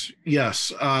yes. In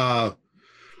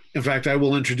fact, I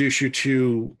will introduce you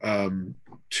to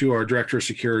our director of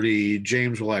security.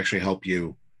 James will actually help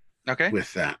you. Okay.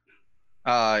 With that.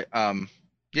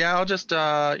 Yeah, I'll just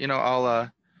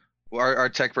our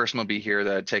tech person will be here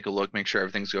to take a look, make sure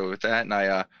everything's good with that, and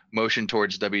I motion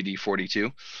towards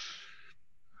WD-42.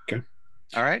 Okay.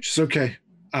 All right. It's okay.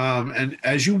 And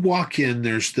as you walk in,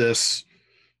 there's this.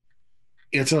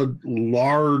 It's a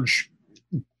large.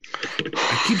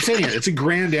 I keep saying it. It's a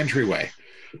grand entryway.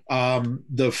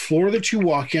 The floor that you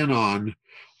walk in on,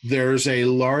 there's a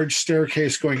large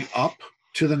staircase going up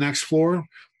to the next floor.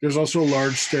 There's also a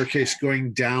large staircase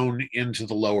going down into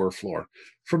the lower floor.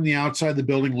 From the outside, the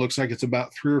building looks like it's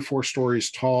about 3 or 4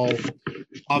 stories tall.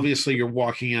 Obviously, you're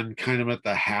walking in kind of at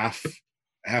the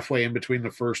halfway in between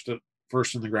the first and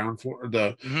the ground floor,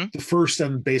 the first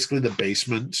and basically the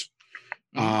basement.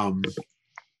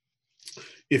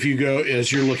 If you go,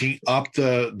 as you're looking up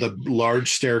the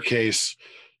large staircase,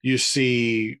 you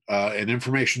see an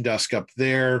information desk up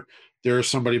there. There's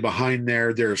somebody behind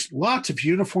there. There's lots of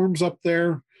uniforms up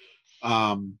there.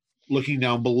 Looking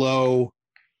down below,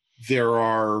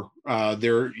 you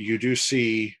do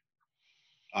see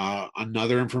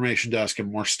another information desk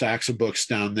and more stacks of books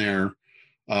down there.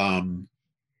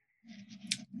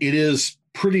 It is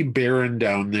pretty barren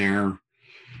down there.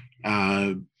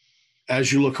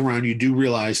 As you look around, you do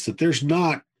realize that there's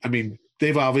not, I mean,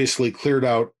 they've obviously cleared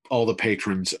out all the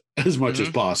patrons as much as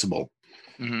possible.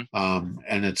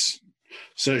 And it's,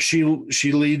 so she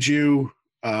leads you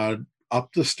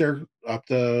up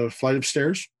the flight of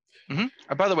stairs.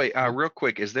 By the way, real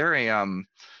quick, is there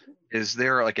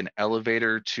like an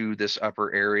elevator to this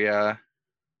upper area?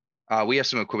 We have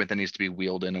some equipment that needs to be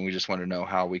wheeled in, and we just want to know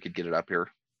how we could get it up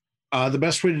here. The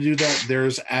best way to do that,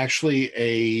 there's actually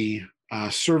a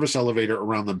service elevator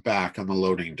around the back on the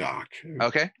loading dock.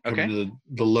 Okay. The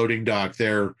loading dock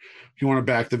there. If you want to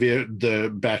back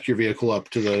back your vehicle up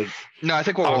to the. No, I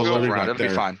think we'll go loading around. dock It'll be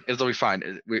there. fine. It'll be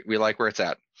fine. We like where it's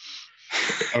at.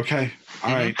 Okay.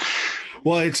 All right.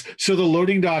 Well, it's so the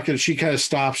loading dock, and she kind of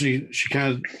stops and she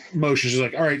kind of motions. She's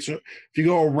like, all right, so if you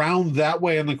go around that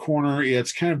way in the corner,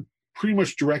 it's kind of pretty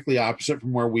much directly opposite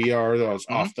from where we are. That was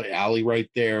off the alley right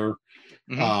there.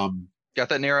 Got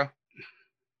that, Nero?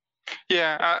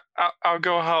 Yeah, I'll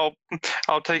go help.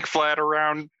 I'll take Vlad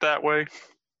around that way.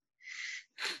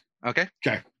 Okay.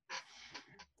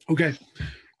 Okay.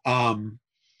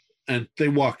 And they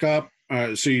walk up.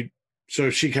 So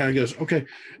she kind of goes, okay,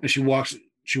 and she walks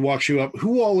you up.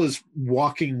 Who all is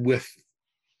walking with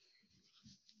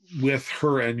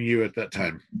her and you at that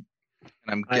time?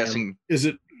 And I'm guessing, is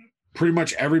it pretty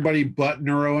much everybody but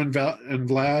Neuro and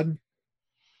Vlad?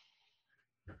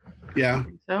 Yeah.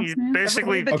 He's I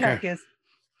basically believe the tech is.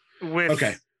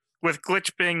 with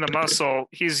Glitch being the muscle,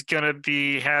 he's gonna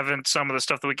be having some of the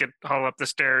stuff that we could haul up the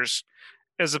stairs,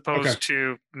 as opposed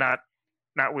to not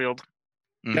wield.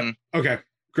 Yep. Okay.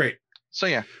 Great. So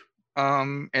yeah.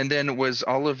 And then was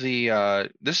all of the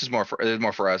this is more for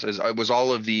us. Was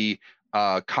all of the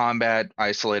combat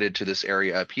isolated to this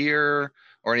area up here,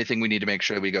 or anything we need to make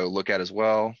sure we go look at as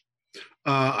well?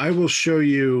 I will show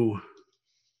you.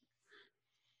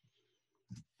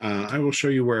 I will show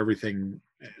you where everything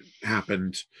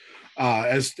happened.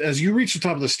 As you reach the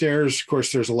top of the stairs, of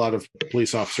course, there's a lot of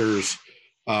police officers.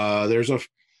 There's a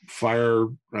fighter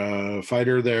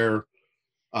there.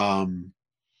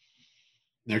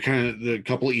 They're kind of a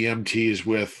couple EMTs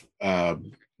with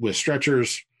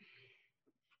stretchers,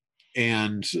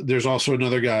 and there's also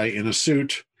another guy in a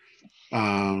suit.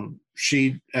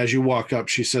 She, as you walk up,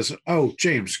 she says, "Oh,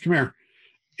 James, come here,"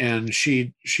 and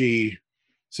she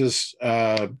says,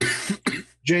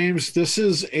 "James, this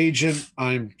is Agent.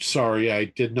 I'm sorry, I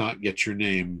did not get your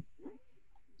name."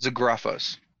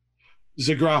 Zagrafos.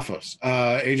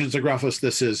 Agent Zagrafos.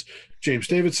 This is James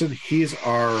Davidson. He's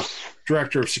our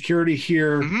director of security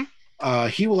here.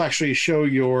 He will actually show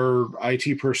your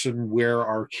IT person where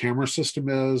our camera system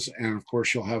is, and of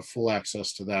course, you'll have full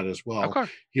access to that as well. Okay.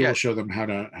 He will show them how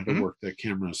to work the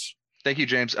cameras. Thank you,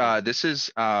 James. This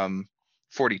is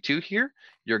 42 here.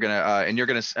 You're gonna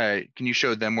can you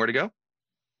show them where to go?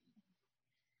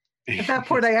 At that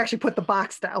point, I actually put the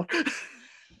box down.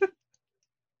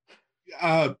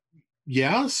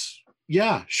 Yes.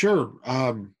 Yeah, sure.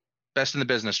 Best in the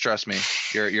business, trust me.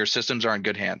 Your systems are in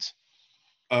good hands.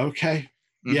 Okay.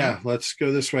 Yeah, let's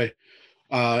go this way.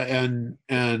 And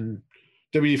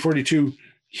WD-42,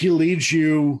 he leads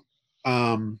you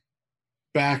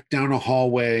back down a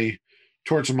hallway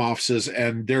towards some offices,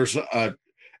 and there's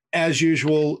as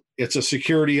usual, it's a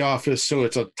security office, so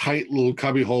it's a tight little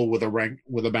cubbyhole with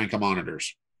a bank of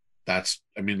monitors. That's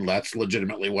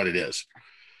legitimately what it is.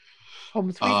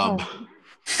 Home sweet home.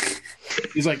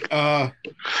 He's like,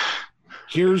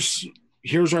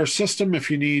 here's our system.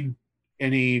 If you need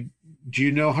any, do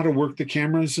you know how to work the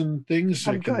cameras and things?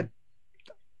 I'm good.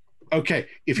 Okay.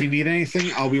 If you need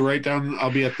anything, I'll be right down.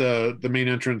 I'll be at the main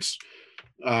entrance,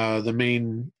 the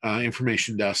main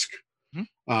information desk.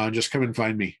 Just come and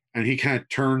find me. And he kind of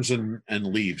turns and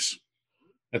leaves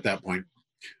at that point.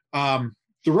 The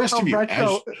rest of you.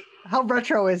 How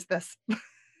retro is this?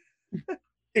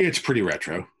 It's pretty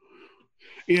retro.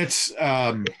 It's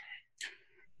a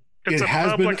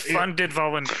public funded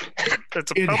volunteer.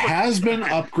 It has been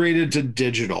upgraded to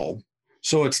digital,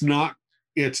 so it's not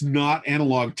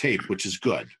analog tape, which is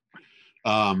good.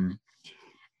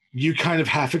 You kind of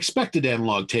half expected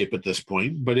analog tape at this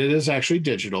point, but it is actually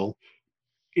digital.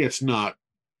 It's not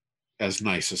as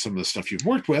nice as some of the stuff you've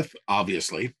worked with,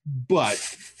 obviously, but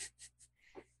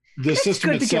the system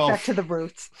good itself. To get back to the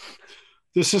roots.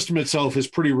 The system itself is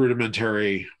pretty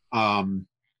rudimentary, and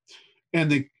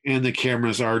the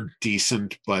cameras are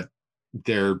decent, but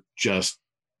they're just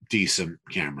decent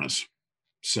cameras.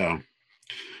 So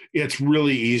it's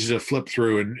really easy to flip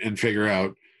through and figure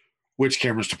out which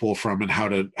cameras to pull from and how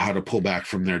to pull back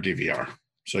from their DVR.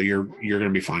 So you're going to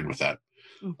be fine with that.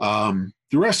 The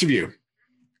rest of you,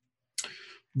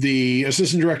 the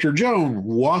assistant director Joan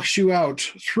walks you out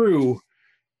through,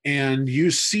 and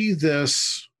you see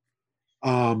this.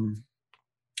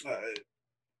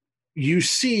 You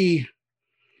see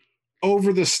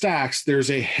over the stacks, there's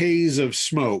a haze of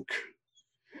smoke,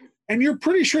 and you're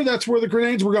pretty sure that's where the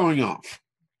grenades were going off.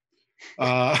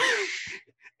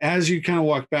 As you kind of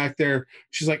walk back there,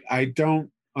 she's like, I don't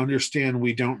understand.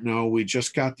 We don't know. We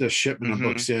just got this shipment of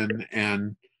books in,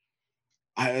 and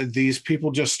these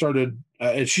people just started,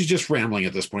 and she's just rambling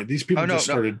at this point. These people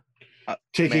started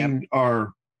taking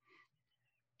our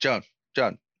John.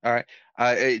 All right.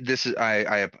 This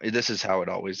is how it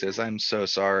always is. I'm so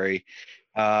sorry.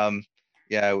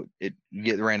 you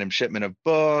get a random shipment of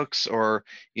books, or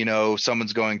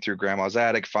someone's going through grandma's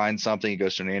attic, finds something, it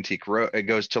goes to it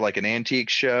goes to like an antique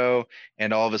show,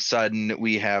 and all of a sudden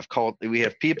we have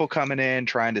people coming in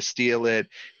trying to steal it.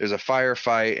 There's a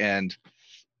firefight and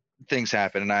things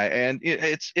happen, and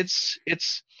it's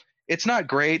not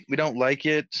great. We don't like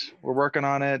it. We're working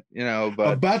on it,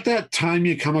 but about that time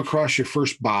you come across your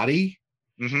first body,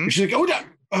 Mhm. she's like,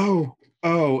 oh,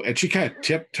 and she kind of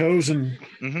tiptoes and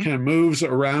Mhm. kind of moves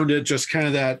around it, just kind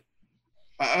of that.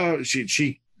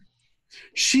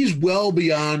 She's well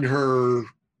beyond her.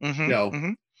 Mhm.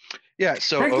 Mhm. Yeah.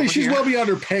 So Frankly, over she's here- well beyond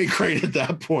her pay grade at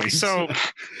that point. So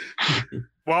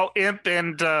while Imp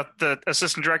and the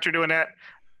assistant director doing that,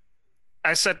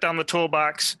 I set down the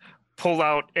toolbox, pull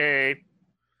out a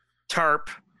tarp,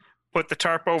 put the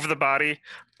tarp over the body,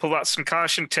 pull out some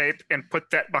caution tape, and put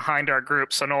that behind our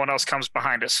group so no one else comes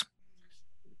behind us.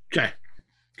 Okay,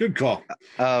 good call.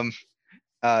 Imp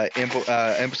will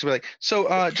be like,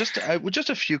 so just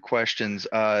a few questions.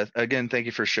 Again, thank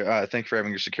you for having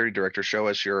your security director show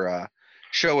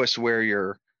us where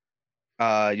your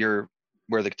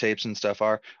where the tapes and stuff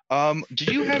are. Do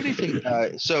you have anything?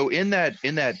 So in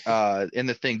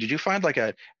the thing, did you find like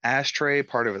a ashtray,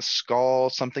 part of a skull,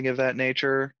 something of that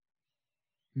nature?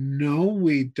 No,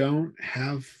 we don't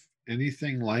have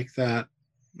anything like that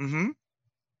Mm-hmm.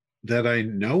 that I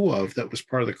know of that was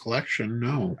part of the collection.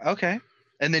 No. Okay.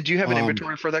 And then do you have an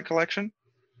inventory for that collection?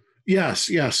 Yes.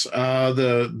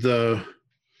 The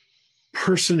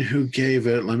person who gave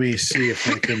it, let me see if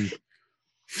I can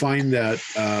find that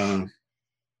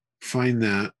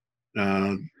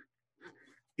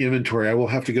inventory. I'll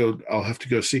have to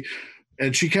go see.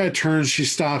 And she kind of turns, she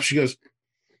stops, she goes,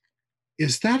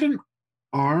 "Is that an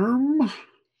arm?"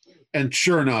 And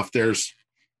sure enough, there's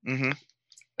Mm-hmm.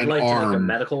 I'd an like to make a arm.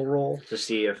 medical roll to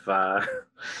see if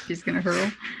He's gonna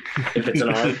hurl. if it's an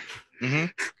arm.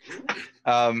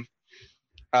 Mm-hmm.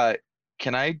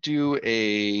 Can I do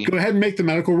a Go ahead and make the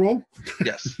medical roll.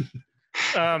 yes?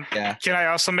 Yeah. Can I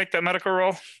also make that medical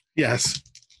roll? Yes.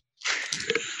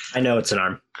 I know it's an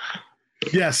arm.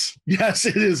 Yes,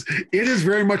 it is. It is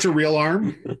very much a real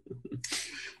arm.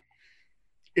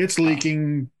 It's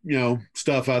leaking,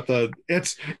 stuff out the.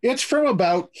 It's from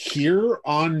about here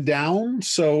on down,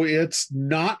 so it's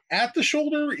not at the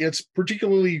shoulder. It's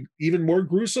particularly even more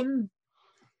gruesome.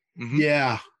 Mhm.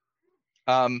 Yeah.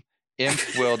 Imp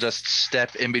will just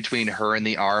step in between her and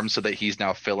the arm so that he's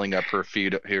now filling up her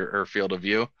field of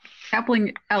view.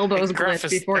 Appling elbows Gruff, Glitch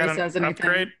is before he that an says anything.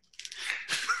 upgrade?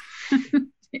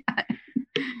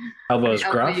 Elbows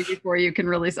Elbow gruff. you before you can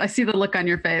release. I see the look on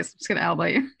your face. I'm just gonna elbow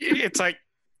you. It's like,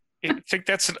 I think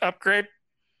that's an upgrade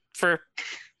for.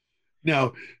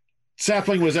 No,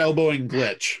 Sapling was elbowing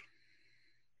Glitch.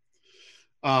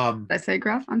 Did I say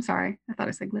gruff? I'm sorry. I thought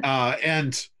I said glitch.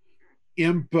 And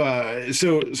Imp.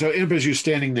 So Imp, as you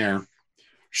standing there,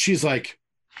 she's like,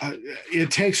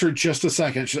 it takes her just a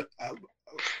second. She's,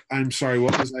 I'm sorry.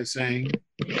 What was I saying?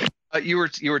 You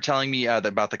were telling me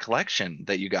about the collection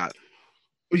that you got.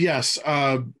 Yes.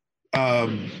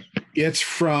 It's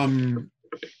from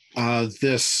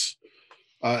this.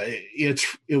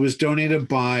 It was donated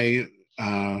by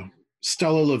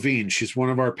Stella Levine. She's one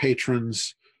of our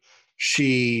patrons.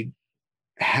 She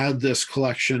had this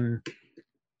collection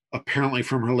apparently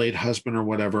from her late husband or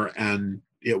whatever, and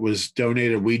it was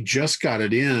donated. We just got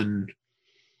it in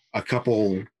a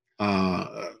couple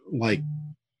like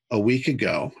a week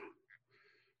ago.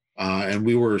 And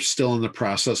we were still in the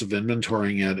process of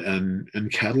inventorying it and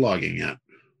cataloging it.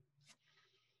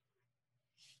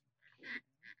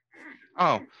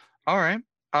 Oh, all right.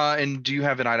 And do you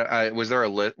have an item? Was there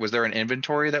an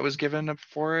inventory that was given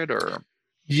for it, or?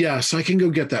 Yes, I can go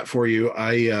get that for you.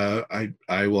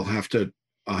 I will have to.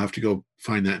 I'll have to go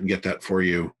find that and get that for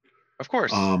you. Of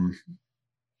course. I'm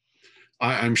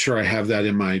sure I have that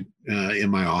in my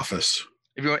office.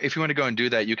 If you want to go and do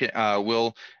that, you can.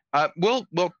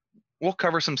 We'll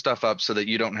cover some stuff up so that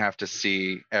you don't have to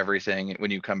see everything when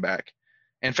you come back.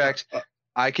 In fact,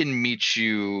 I can meet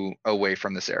you away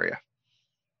from this area.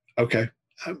 Okay.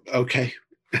 Okay.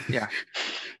 Yeah.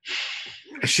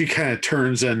 She kind of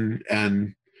turns and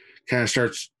kind of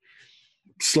starts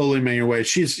slowly making her way.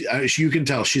 You can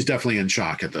tell she's definitely in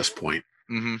shock at this point.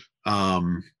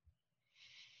 Mm-hmm.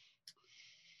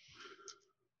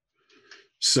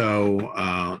 So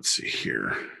let's see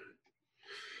here.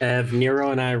 Have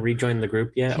Nero and I rejoined the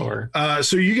group yet, or?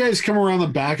 So you guys come around the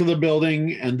back of the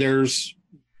building, and there's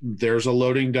a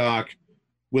loading dock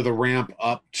with a ramp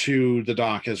up to the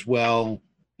dock as well,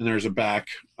 and there's a back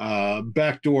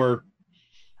door.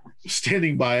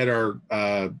 Standing by it are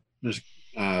there's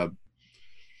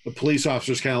the police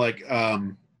officer's kind of like,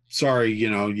 sorry,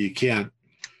 you can't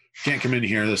come in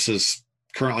here. This is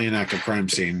currently an active crime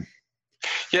scene.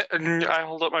 Yeah, and I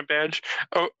hold up my badge.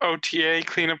 OTA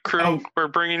cleanup crew. Oh. We're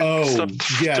bringing Oh,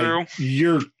 stuff yeah, through.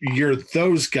 you're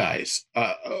those guys.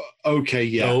 Okay,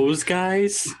 yeah. Those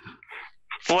guys?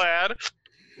 Vlad,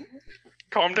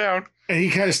 calm down. And he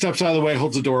kind of steps out of the way,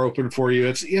 holds the door open for you.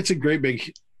 It's a great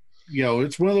big,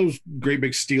 it's one of those great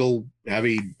big steel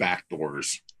heavy back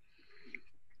doors.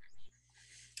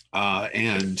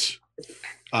 And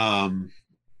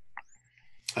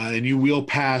you wheel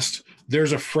past.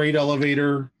 There's a freight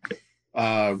elevator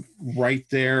right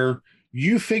there.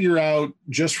 You figure out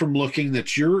just from looking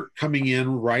that you're coming in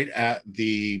right at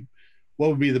what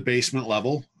would be the basement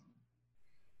level.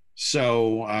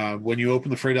 So when you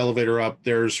open the freight elevator up,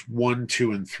 there's 1,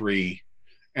 2, and 3.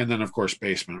 And then, of course,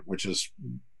 basement, which is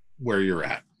where you're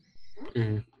at.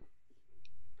 Mm-hmm.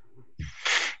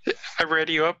 I read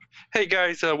you up. Hey,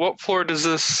 guys, what floor does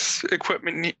this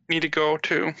equipment need to go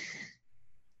to?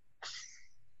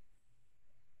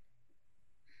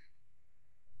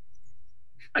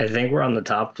 I think we're on the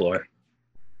top floor.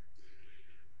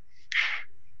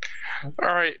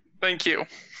 All right, thank you.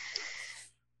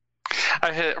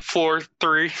 I hit floor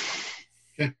 3.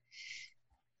 Okay.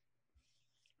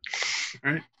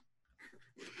 All right.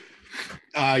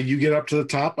 You get up to the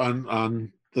top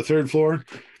on the 3rd floor.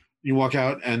 You walk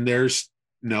out, and there's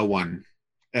no one.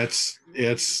 In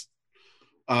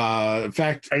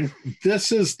fact,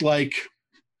 this is like,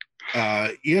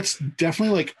 it's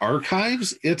definitely like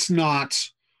archives. It's not.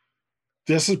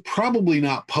 This is probably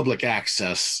not public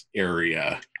access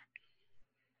area.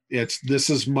 This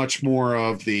is much more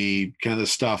of the kind of the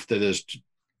stuff that is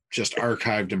just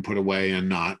archived and put away and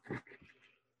not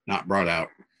brought out.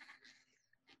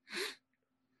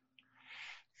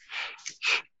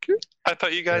 I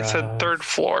thought you guys said 3rd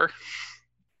floor.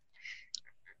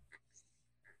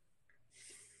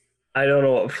 I don't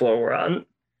know what floor we're on.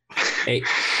 Hey,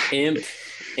 Imp,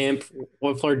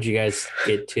 what floor did you guys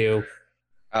get to?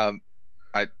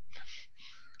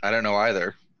 I don't know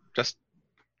either. Just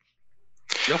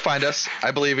you'll find us. I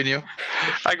believe in you.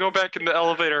 I go back in the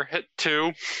elevator, hit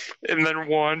 2, and then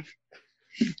 1.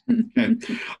 Okay.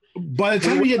 By the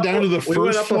time we get down to the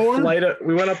first floor,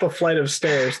 we went up a flight of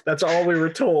stairs. That's all we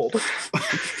were told.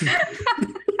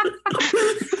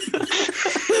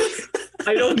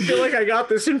 I don't feel like I got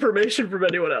this information from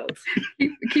anyone else.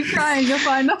 Keep trying. You'll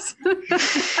find us.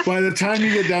 by the time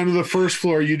you get down to the first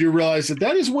floor, you do realize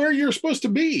that is where you're supposed to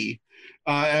be.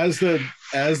 As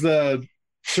the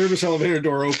service elevator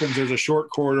door opens, there's a short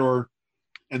corridor,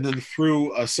 and then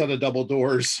through a set of double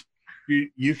doors,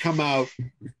 you come out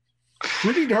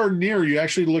pretty darn near. You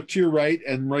actually look to your right,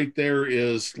 and right there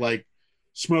is like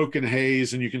smoke and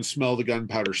haze, and you can smell the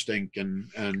gunpowder stink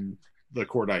and the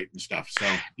cordite and stuff. So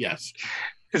yes.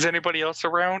 Is anybody else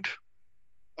around?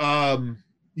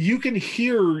 You can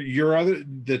hear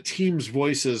the team's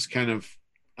voices kind of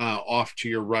off to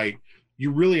your right.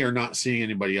 You really are not seeing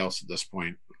anybody else at this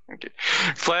point. Okay.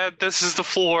 Vlad, this is the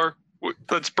floor.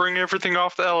 Let's bring everything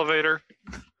off the elevator.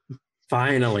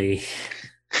 Finally.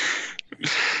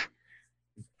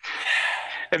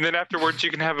 And then afterwards,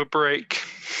 you can have a break.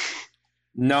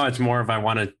 No, it's more if I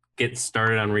want to get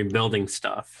started on rebuilding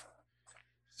stuff.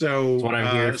 So that's what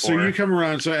I'm here for. So you come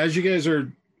around. So as you guys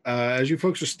are, as you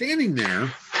folks are standing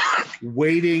there,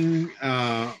 waiting.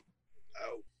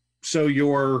 So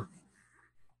your,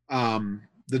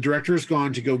 the director has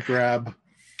gone to go grab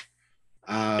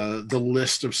the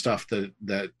list of stuff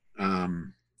that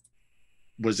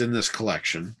was in this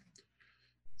collection.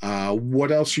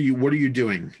 What else what are you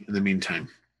doing in the meantime?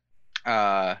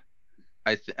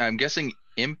 I'm guessing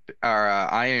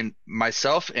Iron,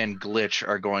 myself and Glitch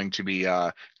are going to be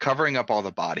covering up all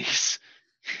the bodies.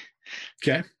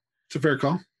 Okay, it's a fair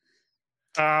call.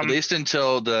 At least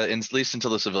until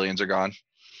the civilians are gone.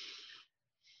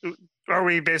 Are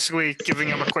we basically giving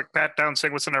them a quick pat down,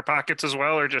 saying what's in their pockets as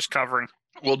well, or just covering?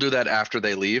 We'll do that after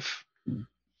they leave.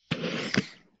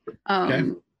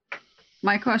 Okay.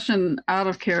 My question, out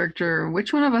of character,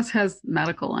 which one of us has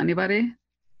medical? Anybody?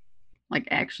 Like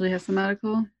actually has the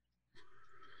medical?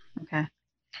 Okay. I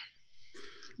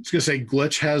was gonna say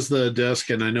Glitch has the disc,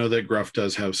 and I know that Gruff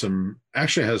does have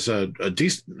actually has a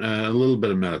decent, a little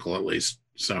bit of medical at least.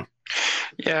 So.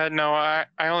 Yeah, no, I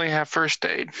only have first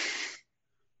aid.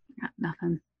 Got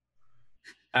nothing.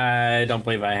 I don't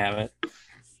believe I have it.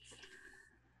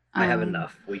 I have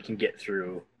enough. We can get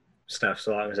through stuff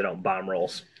so long as I don't bomb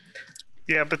rolls.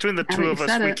 Yeah, between the two of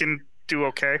us, we can do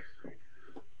okay.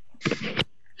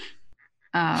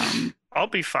 I'll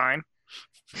be fine.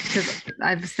 Because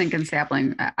I was thinking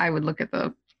sapling, I would look at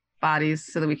the bodies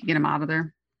so that we can get them out of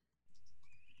there.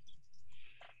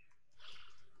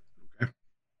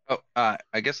 Oh,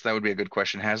 I guess that would be a good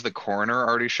question. Has the coroner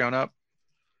already shown up?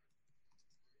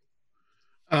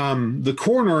 The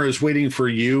coroner is waiting for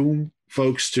you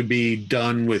folks to be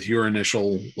done with your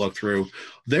initial look through.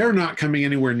 They're not coming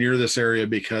anywhere near this area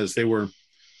because they were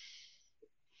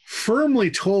firmly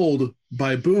told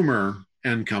by Boomer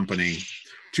and company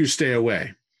to stay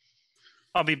away.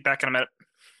 I'll be back in a minute.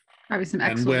 Probably some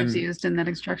And expletives when- used in that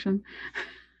extraction.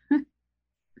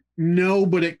 No,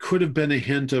 but it could have been a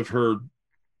hint of her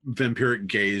vampiric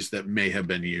gaze that may have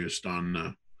been used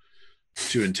on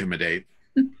to intimidate.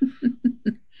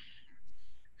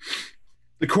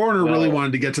 The coroner really Well-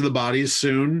 wanted to get to the bodies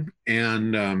soon,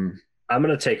 and I'm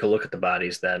gonna take a look at the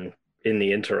bodies then in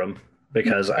the interim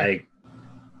because I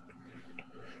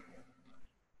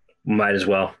might as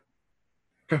well.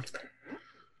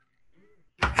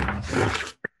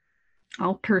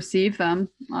 I'll perceive them.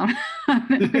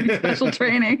 Special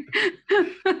training.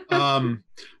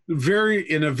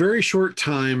 In a very short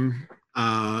time,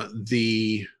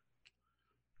 the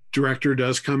director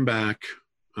does come back.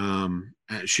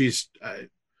 She's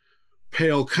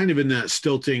pale, kind of in that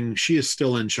stilting. She is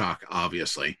still in shock,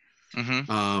 obviously.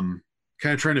 Mm-hmm.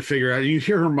 Kind of trying to figure out. And you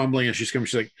hear her mumbling as she's coming.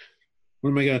 She's like, "What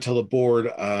am I going to tell the board?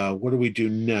 What do we do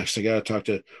next? I got to talk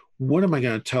to. What am I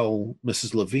going to tell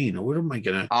Mrs. Levine? Or what am I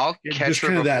going to?" I'll Yeah, catch just her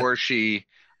kinda that- before she.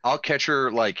 I'll catch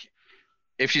her like,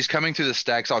 if she's coming through the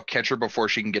stacks, I'll catch her before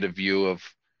she can get a view of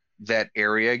that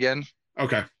area again.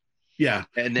 Okay. Yeah.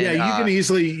 And then Yeah,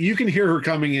 you can hear her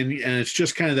coming in, and it's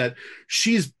just kind of that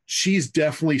she's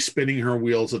definitely spinning her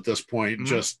wheels at this point, Mhm.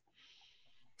 just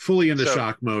fully into So-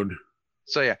 shock mode.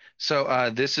 So yeah.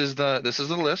 So this is the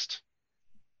list.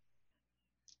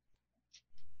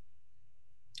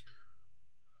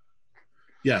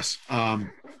 Yes. And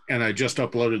I just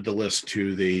uploaded the list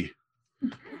to the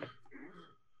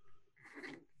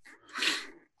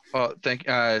Thank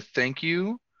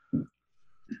you.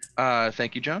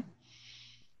 Thank you, John.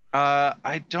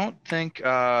 I don't think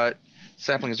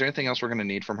Sapling, is there anything else we're gonna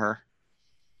need from her?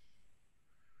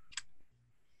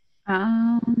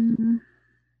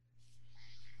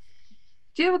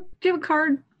 Do you have a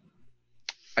card?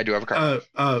 I do have a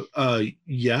card.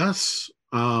 Yes.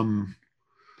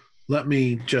 Let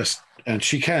me just, and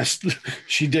she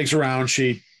she digs around,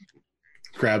 she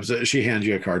grabs it, she hands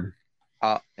you a card.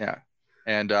 Yeah.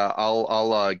 And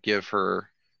I'll give her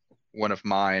one of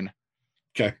mine.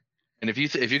 Okay. And if you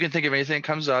can think of anything that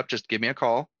comes up, just give me a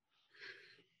call.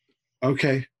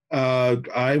 Okay.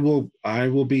 I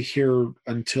will be here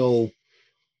until,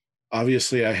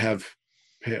 obviously I have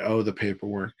the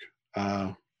paperwork.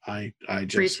 I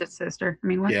just Preach it, sister. I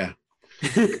mean, what? yeah.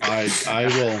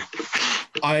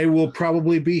 I will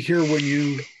probably be here when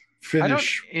you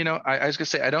finish. I was gonna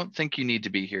say, I don't think you need to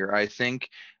be here. I think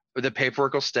the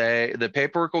paperwork will stay. The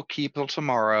paperwork will keep till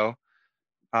tomorrow.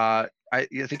 I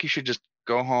think you should just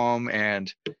go home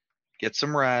and get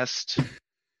some rest.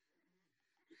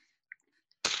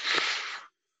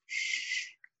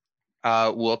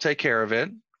 We'll take care of it.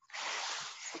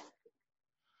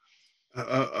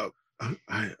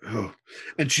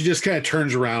 And she just kind of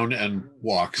turns around and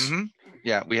walks. Mhm.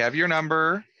 Yeah, we have your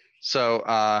number. So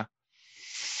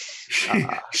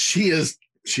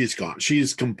she's gone.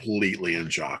 She's completely in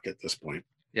shock at this point.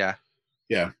 yeah.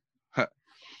 Yeah.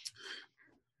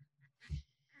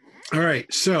 All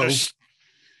right. So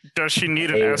Does she need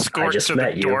an Hey, I escort just to the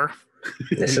met you. door?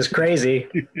 This is crazy.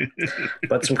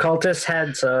 But some cultists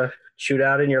had to shoot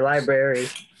out in your library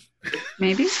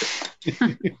Maybe.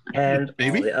 and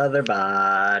Maybe. all the other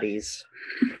bodies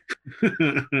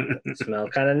smell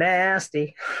kind of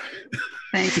nasty.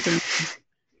 Thank you.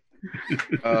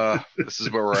 This is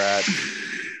where we're at.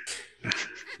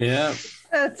 Yeah.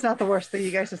 It's not the worst thing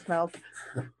you guys have smelled.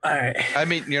 All right. I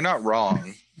mean, you're not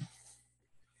wrong.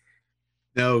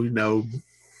 No,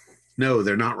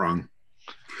 they're not wrong.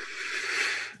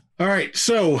 All right.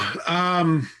 So,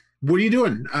 what are you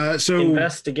doing? So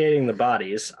Investigating the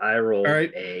bodies, I rolled All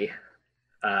right. a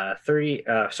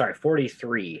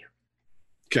 43.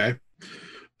 okay.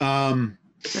 So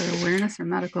awareness or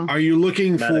medical? Are you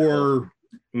looking Medical. for?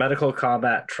 Medical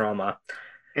combat trauma.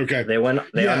 Okay. They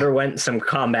Yeah. underwent some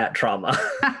combat trauma.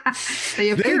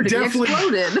 They appear to definitely- be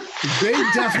exploded. They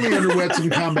definitely underwent some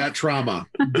combat trauma.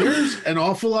 There's an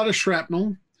awful lot of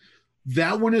shrapnel.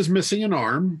 That one is missing an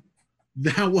arm.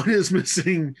 That one is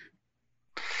missing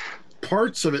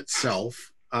parts of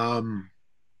itself. I'm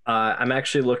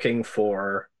actually looking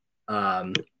for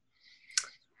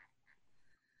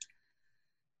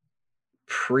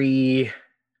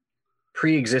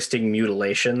pre-existing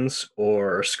mutilations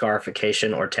or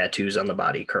scarification or tattoos on the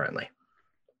body currently.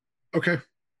 Okay.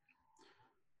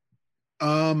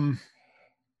 Well,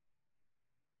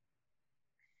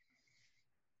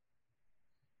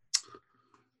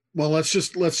 let's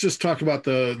just talk about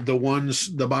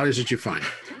the bodies that you find.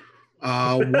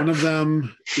 One of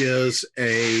them is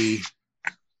a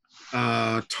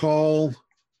tall,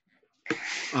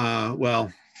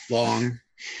 long,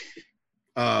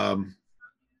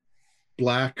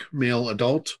 black male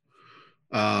adult,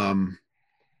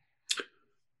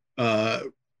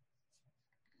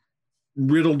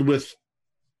 riddled with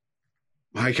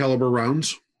high caliber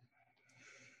rounds.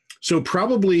 So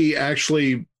probably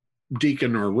actually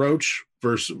Deacon or Roach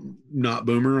versus not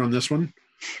Boomer on this one.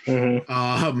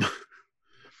 Mm-hmm.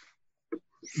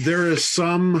 There is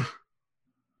some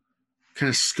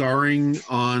kind of scarring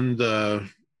on the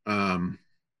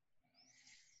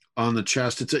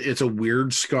chest. It's a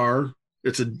weird scar.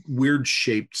 It's a weird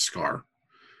shaped scar.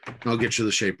 I'll get you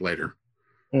the shape later.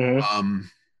 Mm-hmm.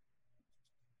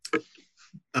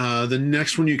 The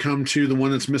next one you come to, the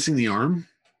one that's missing the arm,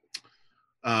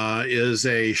 is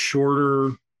a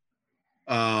shorter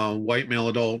white male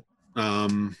adult,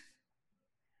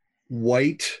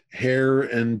 white hair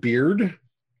and beard,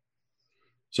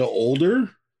 so older.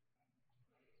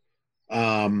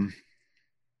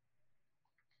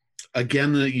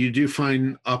 Again, you do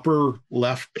find upper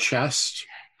left chest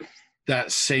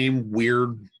that same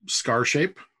weird scar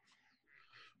shape.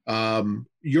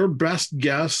 Your best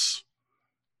guess,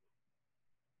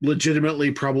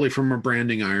 legitimately, probably from a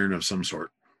branding iron of some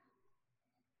sort.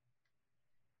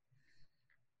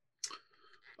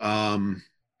 And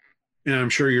I'm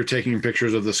sure you're taking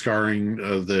pictures of the scarring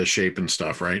of the shape and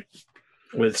stuff, right?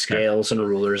 With scales and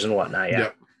rulers and whatnot. Yeah.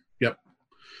 Yep.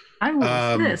 I will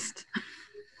assist.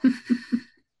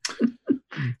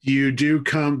 You do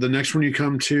come. The next one you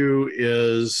come to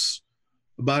is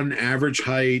about an average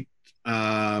height,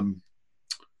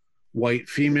 white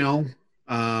female.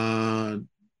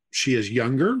 She is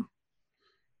younger,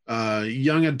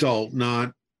 young adult,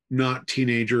 not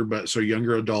teenager, but so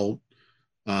younger adult,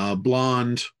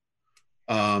 blonde.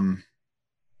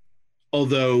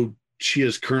 Although she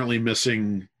is currently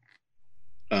missing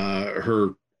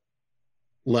her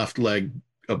left leg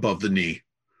above the knee.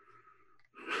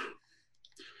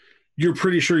 You're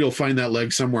pretty sure you'll find that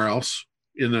leg somewhere else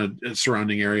in the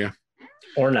surrounding area.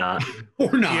 Or not.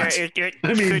 Or not. Yeah, it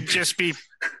I mean, could just be.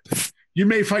 You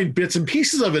may find bits and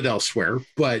pieces of it elsewhere,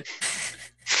 but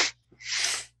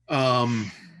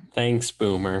thanks,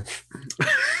 Boomer.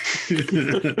 Yeah, you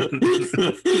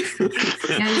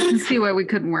can see why we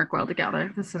couldn't work well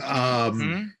together. This is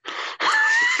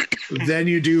Then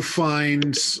you do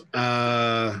find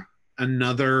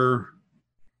another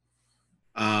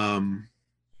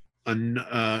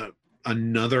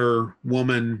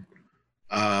woman,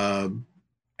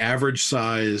 average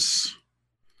size,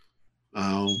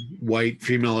 white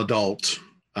female adult,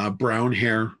 brown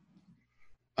hair.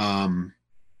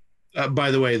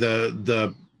 By the way,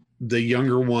 the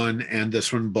younger one and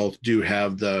this one both do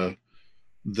have the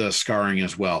scarring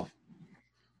as well.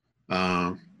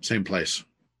 Same place.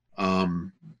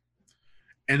 And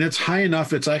it's high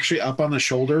enough. It's actually up on the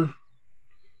shoulder.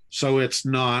 So it's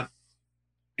not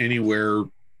anywhere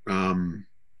in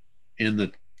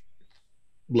the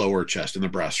lower chest, in the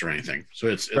breast or anything. So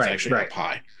it's actually up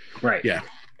high. Right. Yeah.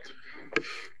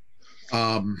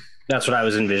 That's what I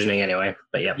was envisioning anyway.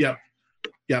 But yeah.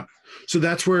 Yep. So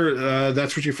that's where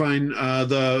that's what you find.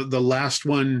 The last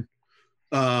one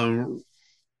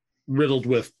riddled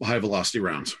with high velocity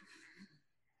rounds.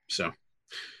 So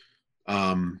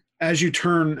as you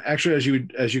turn, actually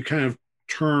as you kind of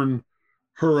turn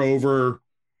her over,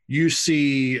 you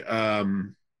see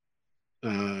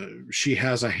she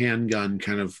has a handgun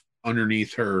kind of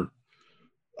underneath her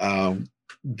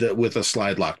with a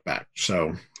slide lock back.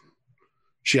 So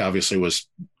she obviously was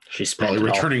probably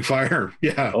returning fire.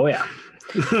 Yeah. Oh yeah.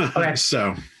 Okay.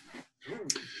 So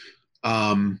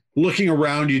looking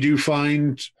around, you do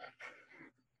find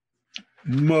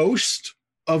most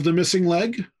of the missing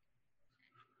leg.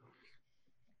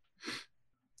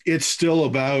 It's still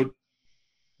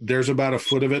there's about a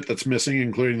foot of it that's missing,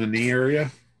 including the knee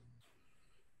area.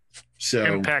 So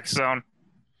Impact zone.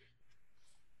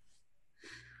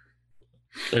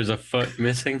 There's a foot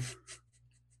missing.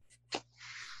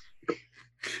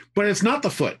 But it's not the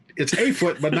foot. It's a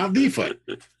foot, but not the foot.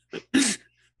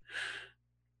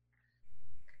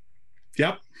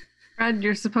 Yep. Fred,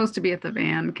 you're supposed to be at the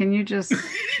van. Can you just...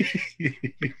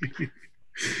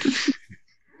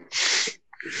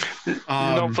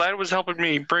 Vlad was helping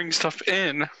me bring stuff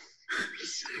in.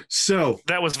 So,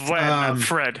 That was Vlad, not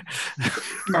Fred.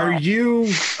 are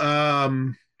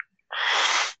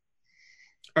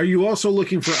you also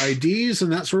looking for IDs and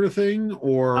that sort of thing,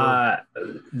 or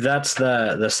That's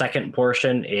the second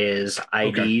portion is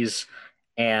IDs,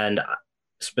 and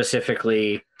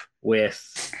specifically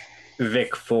with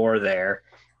Vic 4 there,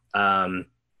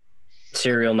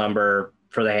 serial number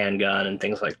for the handgun and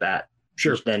things like that.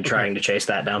 Sure. Then trying to chase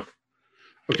that down.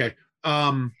 Okay.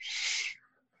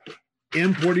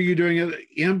 Imp, what are you doing?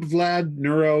 Imp, Vlad,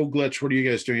 Neuro, Glitch, what are you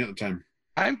guys doing at the time?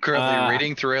 I'm currently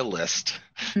reading through a list.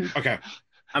 Okay.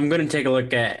 I'm going to take a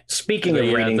look at. Speaking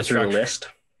of reading the through a structure. list,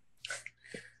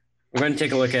 We're going to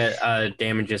take a look at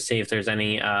damages, see if there's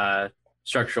any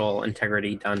structural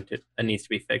integrity done that needs to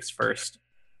be fixed first.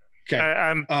 Okay.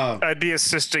 I'd be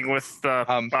assisting with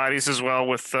bodies as well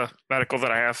with the medical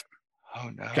that I have. Oh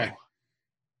no. Okay.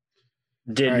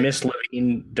 did Right. Miss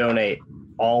Levine donate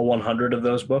all 100 of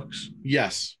those books?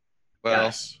 Yes. Well,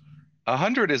 Yes.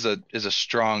 100 is a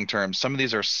strong term. Some of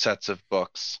these are sets of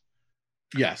books.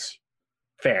 Yes.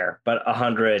 Fair, but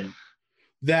 100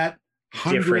 That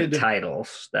different 100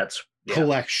 titles. That's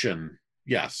collection.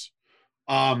 Yes.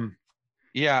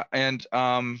 Yeah, and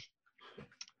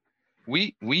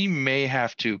we may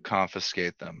have to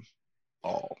confiscate them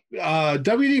all.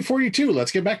 WD-42,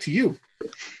 let's get back to you.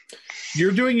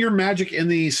 You're doing your magic in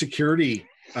the security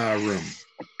room.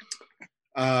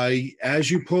 As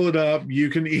you pull it up, you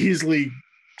can easily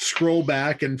scroll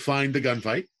back and find the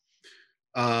gunfight.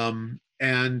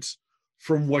 And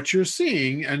from what you're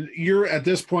seeing, and you're at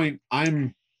this point,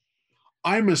 I'm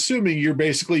assuming you're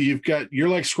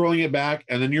like scrolling it back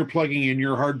and then you're plugging in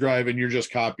your hard drive and you're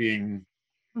just copying,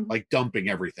 like dumping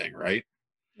everything, right?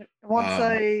 Once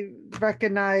I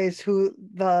recognize who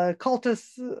the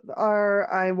cultists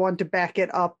are, I want to back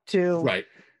it up to Right.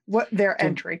 what their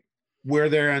entry. Where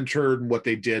they're entered and what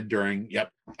they did during.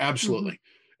 Yep, absolutely.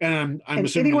 And I'm And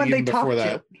assuming anyone even they before talk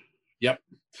that. Yep.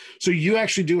 So you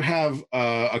actually do have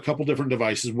a couple different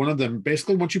devices. One of them,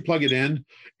 basically, once you plug it in,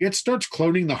 it starts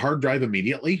cloning the hard drive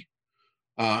immediately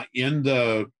in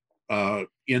the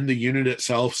unit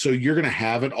itself. So you're going to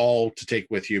have it all to take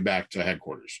with you back to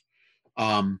headquarters.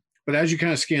 But as you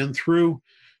kind of scan through,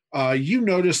 you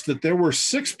notice that there were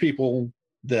 6 people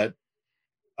that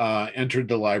entered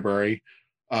the library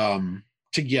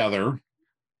together.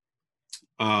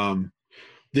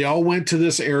 They all went to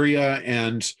this area,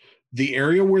 and the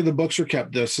area where the books are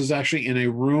kept, this is actually in a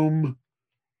room.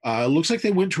 It looks like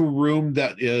they went to a room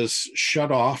that is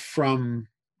shut off from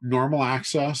normal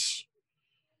access.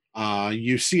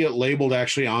 You see it labeled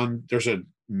actually there's a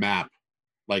map,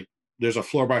 like there's a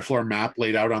floor by floor map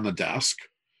laid out on the desk.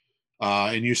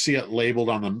 And you see it labeled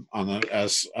on the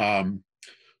as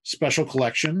special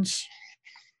collections.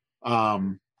 They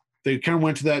kind of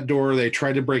went to that door. They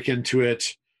tried to break into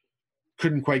it,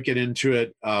 couldn't quite get into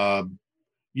it.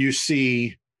 You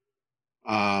see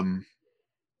one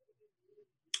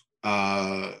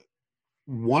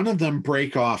of them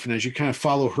break off, and as you kind of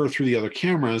follow her through the other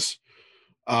cameras,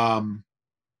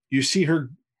 you see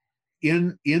her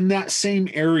in that same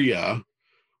area,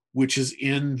 which is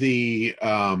in the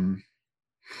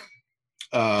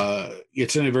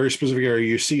it's in a very specific area.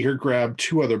 You see her grab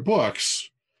 2 other books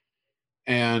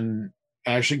and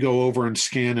actually go over and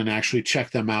scan and actually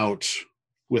check them out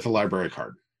with a library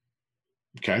card.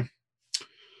 Okay.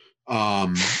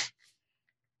 And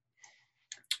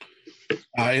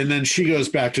then she goes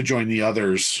back to join the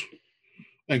others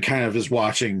and kind of is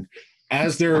watching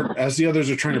as the others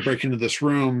are trying to break into this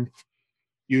room.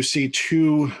 You see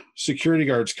 2 security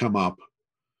guards come up,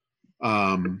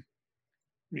 and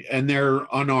they're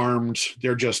unarmed.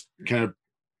 They're just kind of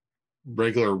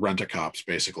regular rent-a-cops,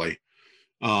 basically.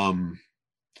 And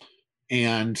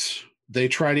they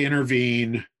try to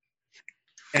intervene,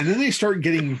 and then they start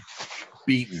getting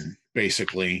beaten,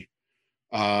 basically.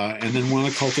 And then one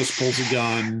of the cultists pulls a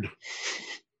gun.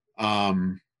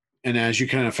 And as you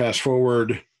kind of fast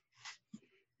forward,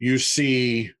 you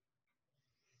see,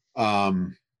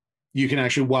 you can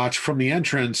actually watch from the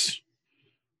entrance,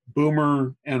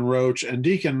 Boomer and Roach and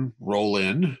Deacon roll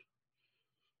in,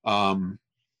 come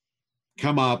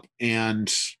up, and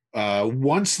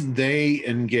once they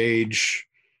engage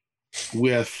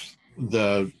with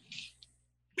the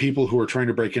people who are trying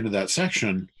to break into that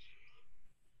section,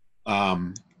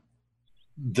 one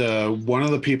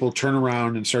of the people turn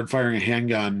around and start firing a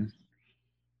handgun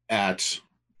at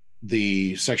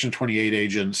the Section 28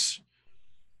 agents,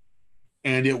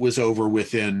 and it was over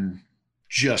within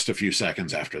just a few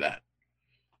seconds after that.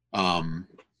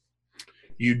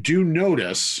 You do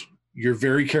notice, you're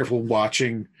very careful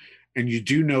watching, and you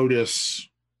do notice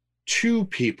 2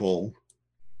 people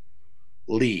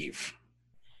leave.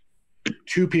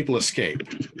 2 people escape.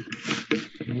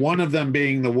 One of them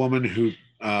being the woman who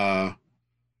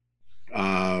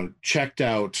checked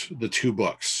out the 2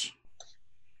 books.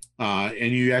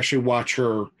 And you actually watch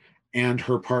her and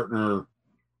her partner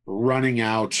running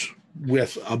out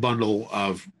with a bundle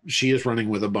of, she is running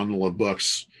with a bundle of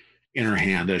books in her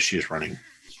hand as she's running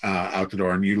out the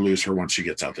door, and you lose her once she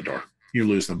gets out the door. You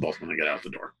lose them both when they get out the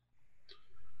door.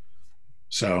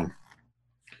 So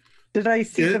did I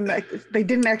see them? They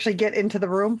didn't actually get into the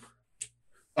room.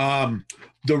 The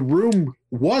room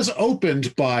was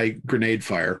opened by grenade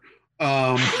fire.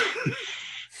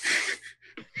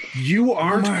 You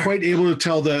aren't quite able to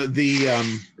tell.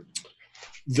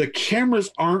 The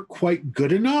cameras aren't quite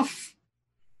good enough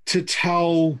to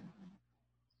tell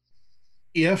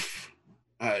if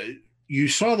you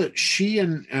saw that she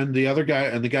and the other guy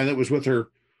and the guy that was with her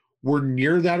were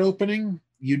near that opening.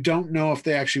 You don't know if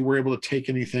they actually were able to take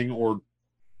anything or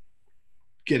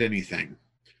get anything.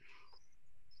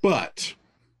 But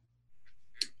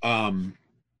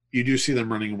you do see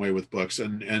them running away with books,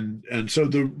 and so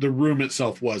the room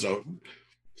itself was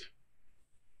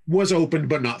opened,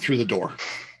 but not through the door.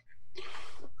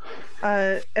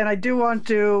 And I do want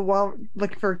to, while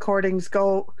looking for recordings,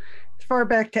 go as far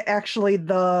back to actually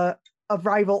the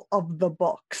arrival of the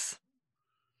books.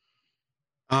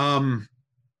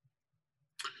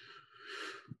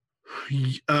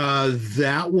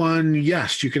 That one,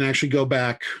 yes, you can actually go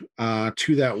back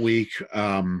to that week.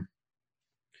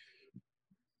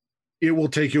 It will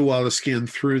take you a while to scan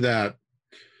through that.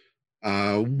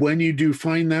 When you do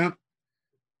find that,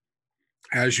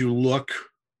 as you look,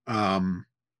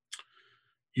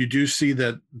 you do see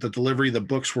that the delivery, the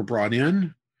books were brought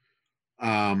in,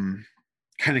 kind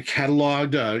of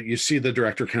cataloged. You see the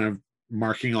director kind of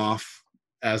marking off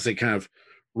as they kind of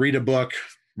read a book,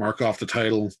 mark off the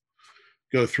title,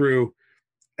 go through,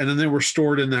 and then they were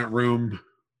stored in that room,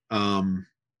 and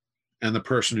the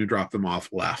person who dropped them off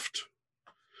left.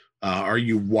 Are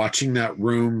you watching that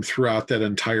room throughout that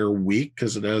entire week?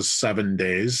 Because it has 7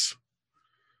 days.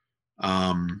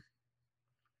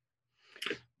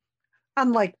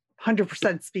 Unlike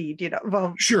 100% speed,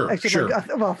 well, sure. actually, sure.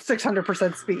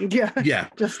 600% speed, yeah. Yeah.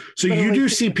 Just so you do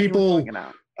see people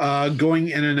going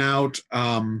in and out,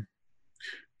 and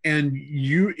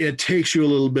it takes you a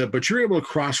little bit, but you're able to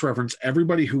cross-reference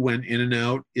everybody who went in and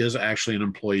out is actually an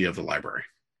employee of the library.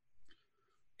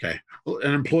 Okay,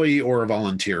 an employee or a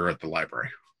volunteer at the library.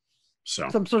 So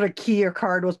some sort of key or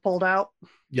card was pulled out.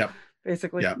 Yep.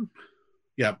 Basically.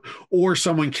 Yep. Or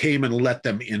someone came and let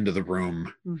them into the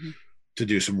room to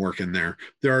do some work in there.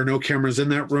 There are no cameras in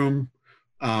that room,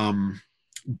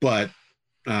 but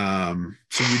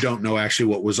so you don't know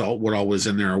actually what all was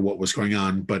in there or what was going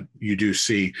on, but you do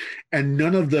see. And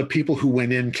none of the people who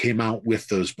went in came out with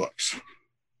those books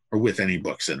or with any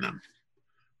books in them.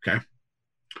 Okay.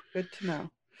 Good to know.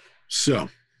 So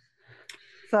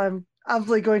I'm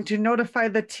obviously going to notify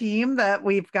the team that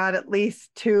we've got at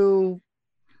least 2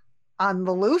 on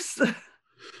the loose.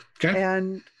 Okay.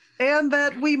 And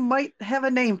that we might have a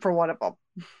name for one of them.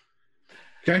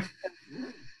 Okay.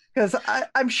 Because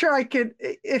I'm sure I could,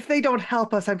 if they don't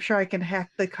help us, I'm sure I can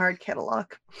hack the card catalog.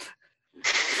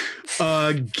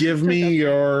 Give me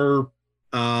your,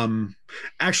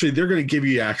 actually, they're going to give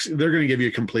you they're going to give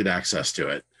you complete access to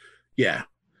it. Yeah.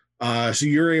 So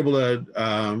you're able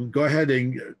to go ahead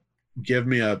and give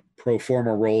me a pro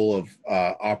forma roll of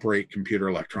operate computer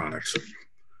electronics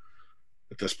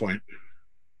at this point.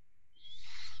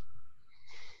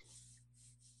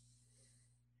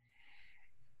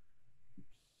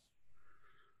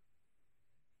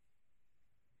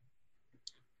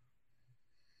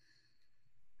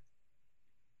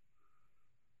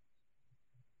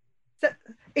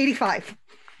 $85.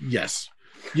 Yes.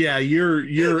 Yeah,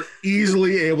 you're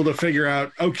easily able to figure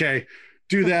out, okay,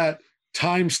 do that,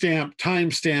 timestamp,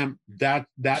 that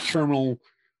terminal,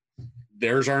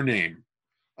 there's our name.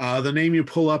 The name you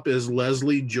pull up is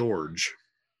Leslie George.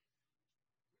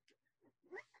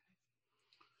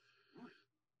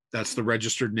 That's the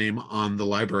registered name on the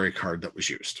library card that was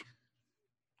used.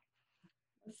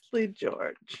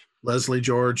 Leslie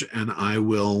George, and I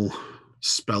will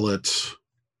spell it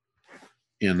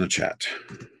in the chat.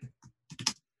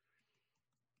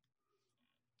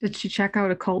 Did she check out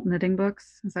occult knitting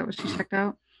books? Is that what she checked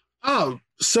out? Oh,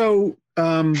 so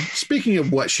speaking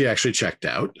of what she actually checked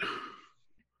out,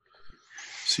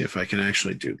 see if I can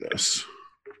actually do this.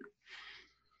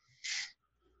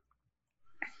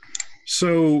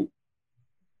 So,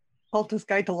 Cultist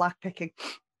Guide to Lockpicking.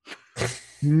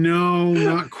 No,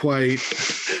 not quite.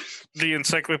 The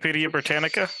Encyclopedia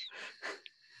Britannica?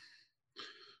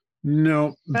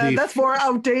 No, That's more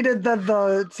outdated than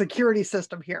the security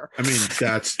system here. I mean,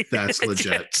 that's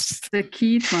legit. The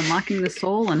key to unlocking the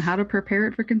soul and how to prepare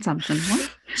it for consumption.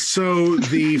 What? So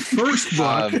the first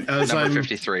book, as Number I'm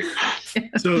 53.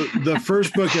 so the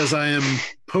first book, as I am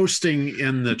posting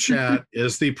in the chat,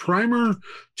 is the Primer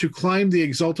to Climb the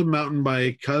Exalted Mountain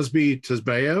by Kazbi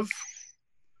Tezbayev.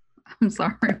 I'm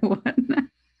sorry, what?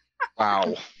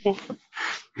 Wow.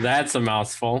 That's a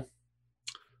mouthful.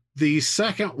 The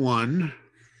second one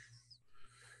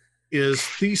is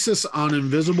Thesis on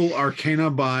Invisible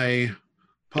Arcana by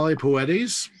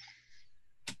Polypoetes.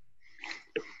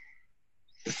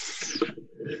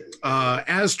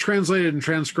 As translated and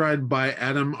transcribed by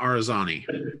Adam Arizani.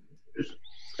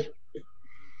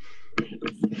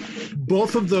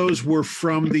 Both of those were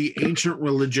from the Ancient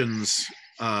Religions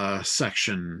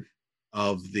section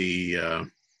of the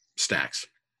stacks.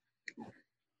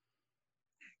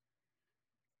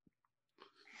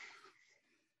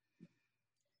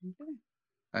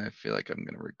 I feel like I'm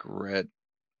going to regret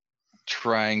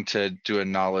trying to do a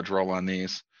knowledge roll on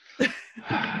these.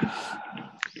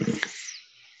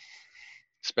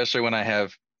 Especially when I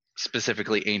have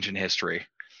specifically ancient history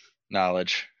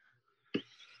knowledge.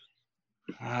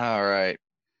 All right.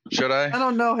 Should I I?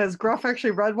 don't know. Has Gruff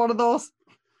actually read one of those?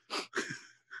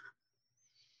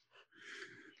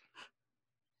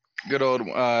 Good old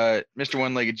Mr.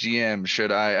 One-Legged GM.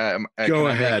 Should I? Go can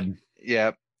I ahead.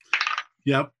 Yep.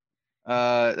 Yep.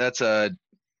 That's a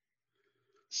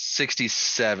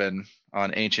 67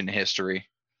 on ancient history.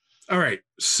 All right.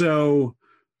 So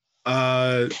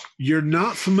you're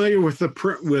not familiar with the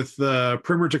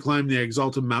Primer to Climb the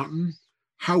Exalted Mountain.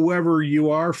 However,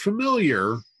 you are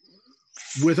familiar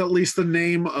with at least the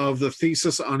name of the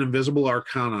Thesis on Invisible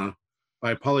Arcana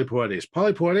by Polypoetes.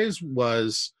 Polypoetes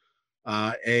was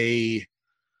a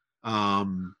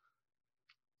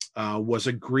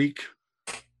Greek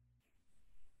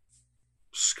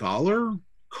scholar,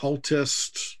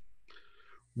 cultist,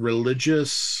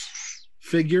 religious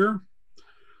figure.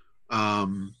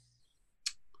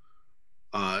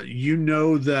 You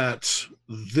know that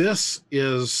this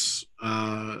is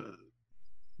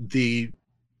the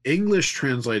English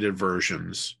translated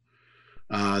versions.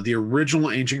 The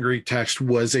original ancient Greek text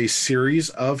was a series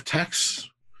of texts.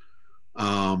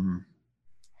 And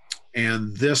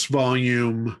this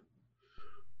volume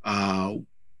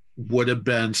would have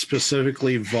been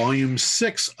specifically volume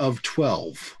 6 of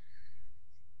 12.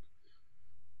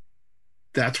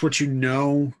 That's what you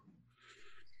know.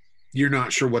 You're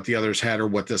not sure what the others had or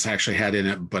what this actually had in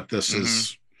it, but this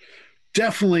is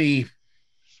definitely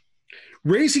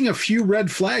raising a few red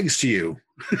flags to you.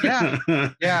 Yeah.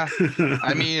 Yeah.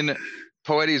 I mean,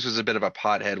 Poetes was a bit of a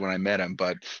pothead when I met him,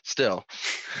 but still.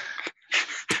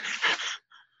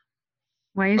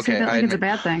 Why you say that like it's a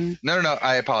bad thing? No.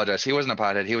 I apologize. He wasn't a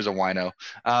pothead. He was a wino.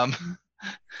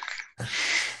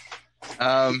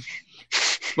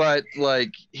 But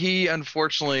like he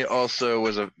unfortunately also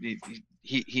was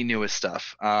he knew his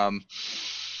stuff. Like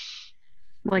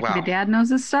wow. the dad knows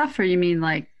his stuff, or you mean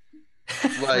like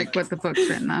what the book's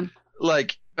written on?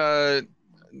 Like this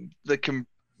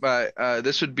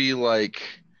would be like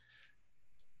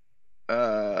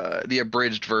the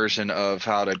abridged version of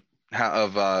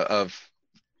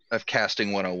of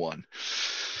casting 101.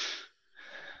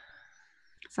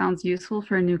 Sounds useful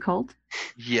for a new cult.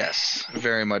 Yes,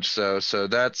 very much so. So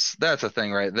that's a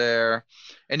thing right there.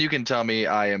 And you can tell me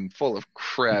I am full of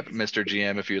crap, Mr.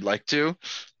 GM, if you'd like to.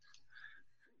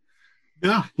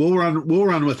 Yeah, we'll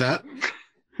run with that.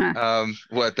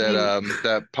 What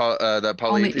that poly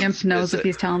Only Imp knows if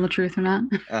he's telling the truth or not.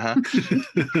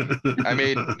 I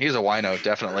mean, he's a wino,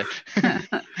 definitely.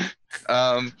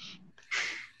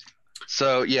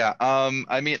 So yeah,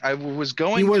 I mean, I was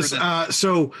going. He was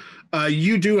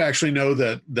you do actually know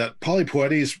that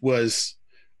Polypoetes was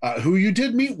who you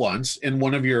did meet once in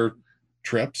one of your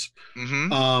trips.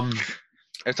 Mm-hmm.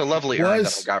 It's a lovely urn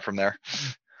that I got from there.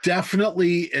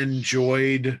 Definitely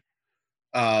enjoyed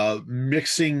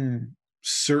mixing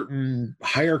certain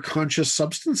higher conscious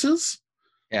substances.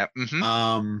 Yeah.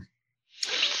 Mm-hmm.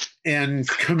 And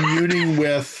communing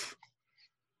with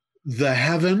the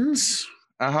heavens,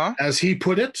 as he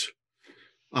put it.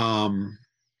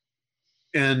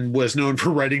 And was known for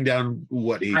writing down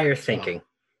what he higher thinking.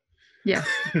 Yeah.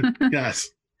 Yes.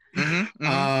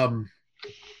 Mm-hmm.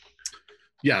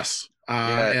 Yes.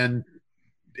 And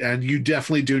you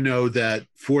definitely do know that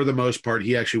for the most part,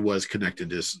 he actually was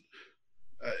connected.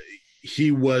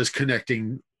 He was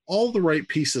connecting all the right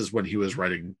pieces when he was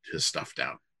writing his stuff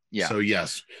down. Yeah. So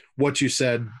yes, what you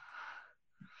said,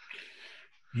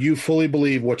 you fully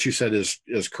believe what you said is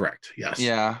correct. Yes.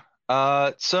 Yeah.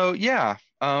 So yeah.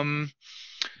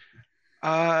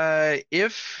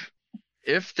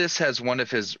 If this has one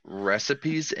of his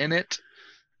recipes in it,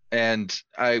 and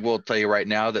I will tell you right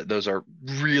now that those are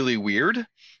really weird.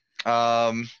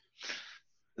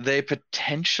 They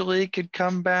potentially could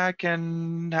come back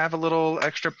and have a little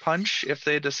extra punch if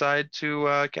they decide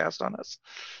to cast on us,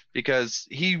 because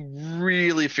he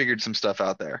really figured some stuff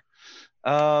out there.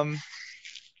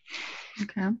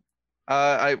 Okay.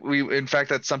 In fact,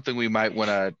 that's something we might want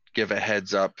to give a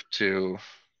heads up to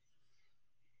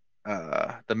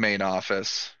the main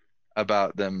office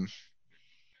about them.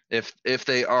 If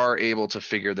they are able to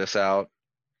figure this out,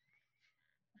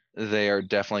 they are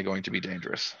definitely going to be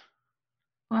dangerous.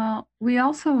 Well, we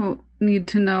also need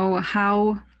to know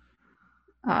how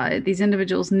these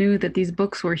individuals knew that these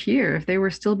books were here. If they were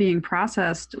still being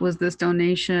processed, was this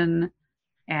donation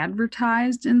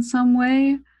advertised in some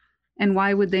way? And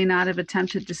why would they not have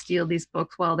attempted to steal these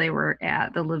books while they were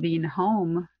at the Levine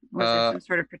home? Was there some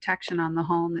sort of protection on the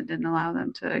home that didn't allow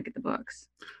them to get the books?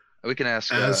 We can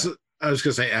ask. As I was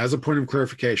going to say, as a point of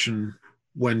clarification,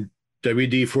 when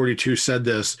WD-42 said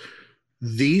this,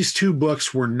 these two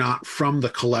books were not from the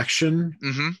collection.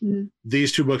 Mm-hmm.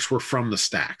 These two books were from the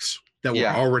stacks that were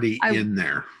already in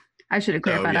there. I should have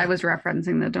clarified. I was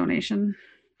referencing the donation.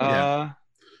 Yeah.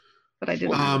 But I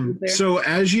didn't. So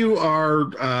as you are,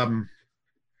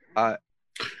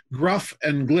 Gruff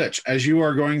and Glitch, as you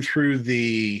are going through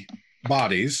the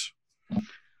bodies,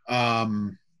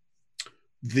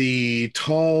 the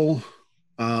tall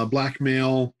black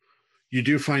male, you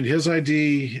do find his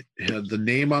ID. The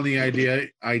name on the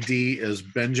ID is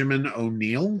Benjamin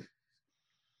O'Neill.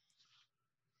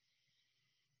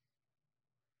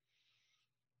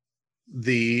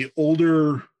 The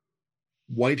older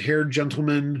white-haired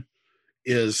gentleman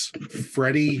is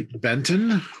Freddie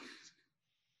Benton.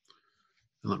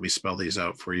 Let me spell these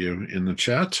out for you in the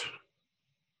chat.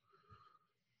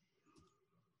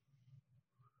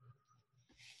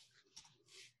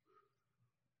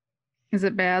 Is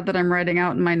it bad that I'm writing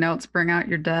out in my notes, bring out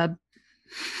your dead?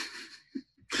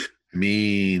 I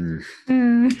mean,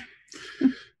 At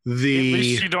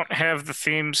least you don't have the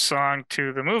theme song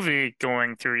to the movie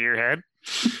going through your head.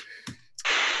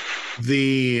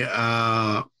 The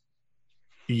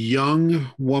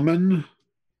young woman,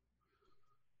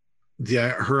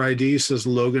 her ID says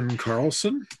Logan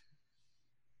Carlson.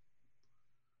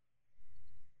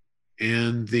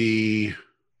 And the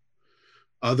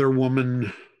other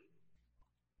woman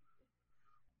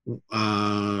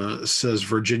says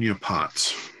Virginia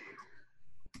Potts.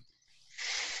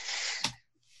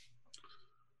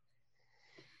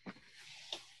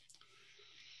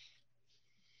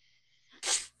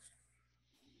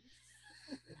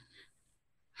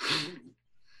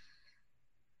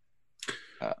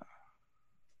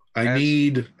 I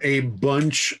need a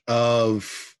bunch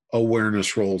of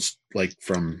awareness rolls, like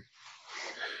from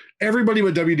everybody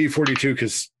but WD-42,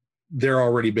 because they're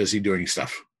already busy doing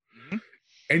stuff. Mm-hmm.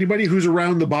 Anybody who's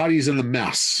around the bodies in the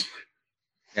mess.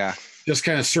 Yeah. Just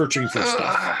kind of searching for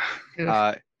stuff.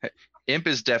 Imp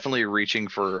is definitely reaching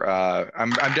for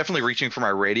I'm definitely reaching for my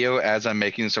radio as I'm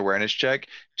making this awareness check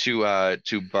to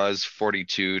buzz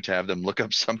 42 to have them look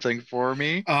up something for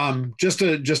me. Just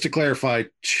to clarify,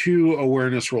 2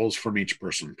 awareness rolls from each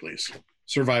person, please.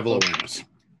 Survival awareness.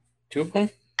 2 of them?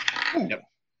 Yep.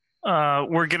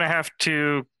 We're gonna have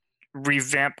to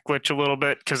revamp Glitch a little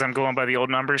bit because I'm going by the old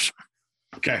numbers.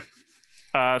 Okay.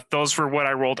 Those were what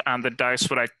I rolled on the dice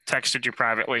when I texted you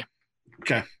privately.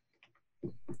 Okay.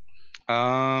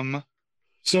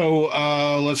 So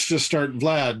let's just start.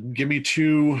 Vlad, give me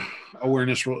 2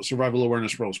 survival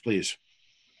awareness rolls, please.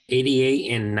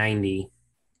 88 and 90.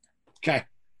 Okay.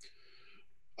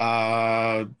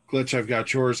 Glitch, I've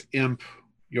got yours. Imp,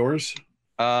 yours.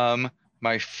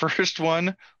 My first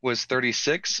one was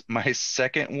 36. My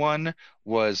second one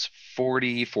was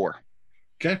 44.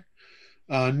 Okay.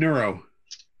 Neuro.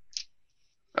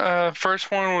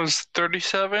 First one was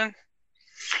 37.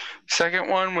 Second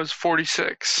one was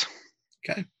 46.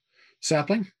 Okay.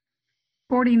 Sapling.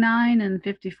 49 and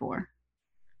 54.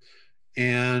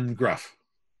 And Gruff.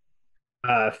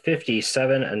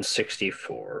 57 and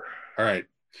 64. All right.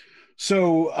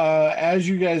 So as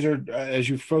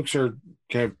you folks are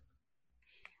kind of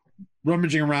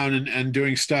rummaging around and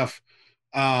doing stuff,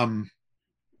 Vlad,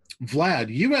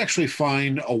 you actually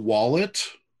find a wallet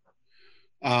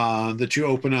that you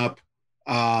open up.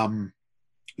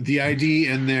 The ID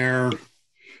in there,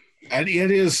 and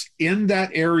it is in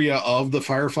that area of the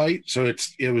firefight. So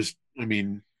it was, I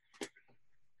mean,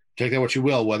 take that what you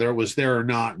will, whether it was there or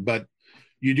not, but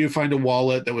you do find a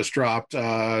wallet that was dropped.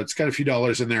 It's got a few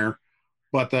dollars in there,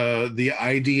 but the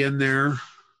ID in there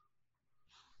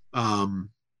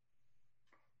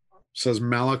Says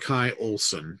Malachi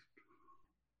Olson.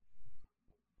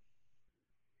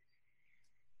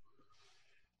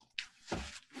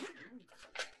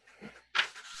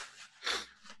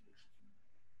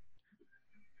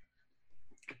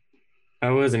 I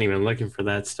wasn't even looking for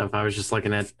that stuff. I was just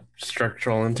looking at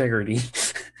structural integrity.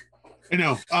 I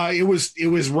know. It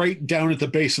was right down at the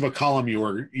base of a column you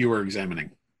were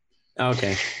examining.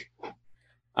 Okay.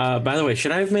 By the way,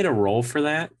 should I have made a roll for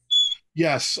that?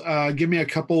 Yes. Give me a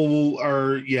couple,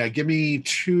 give me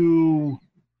 2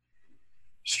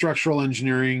 structural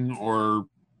engineering, or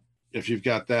if you've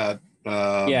got that.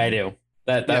 Yeah, I do.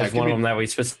 That yeah, was one of them that we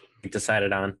specifically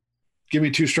decided on. Give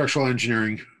me 2 structural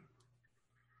engineering.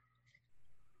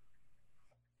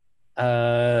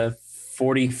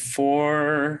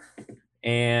 44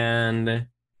 and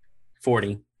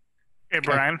 40. Hey,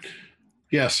 Brian.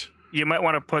 Yes. You might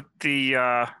want to put the.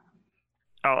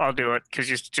 I'll do it because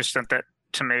you just sent that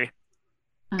to me.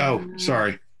 Oh,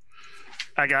 sorry.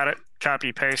 I got it.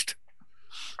 Copy paste.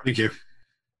 Thank you.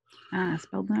 I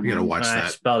spelled that. You gotta wrong. watch I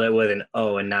that. spelled it with an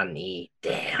O and not an E.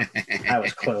 Damn, I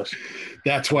was close.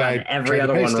 That's why Gotten every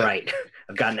other one right.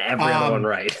 I've gotten every other one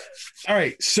right. All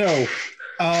right. So,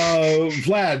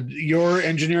 Vlad, your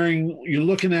engineering, you're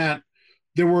looking at,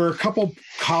 there were a couple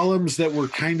columns that were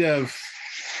kind of,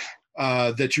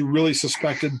 that you really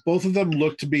suspected. Both of them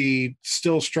look to be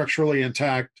still structurally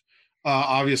intact.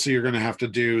 Obviously, you're going to have to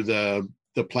do the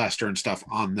plaster and stuff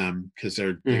on them because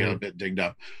they got a bit dinged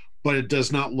up. But it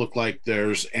does not look like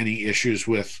there's any issues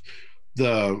with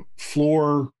the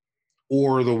floor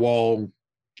or the wall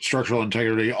structural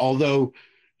integrity. Although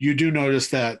you do notice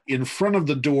that in front of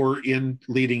the door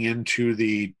leading into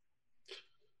the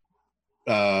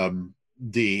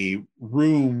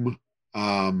room,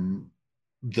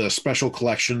 the special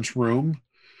collections room,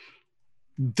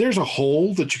 there's a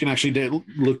hole that you can actually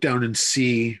look down and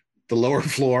see the lower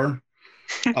floor.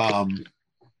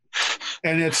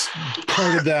 And it's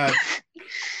part of the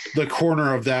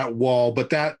corner of that wall, but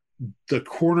the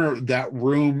corner of that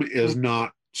room is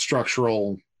not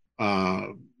structural.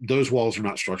 Those walls are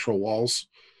not structural walls.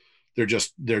 They're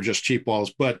just cheap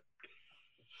walls. But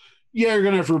yeah, you're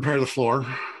gonna have to repair the floor,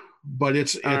 but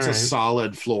it's a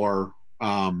solid floor.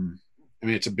 I mean,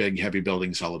 it's a big, heavy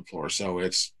building, solid floor, so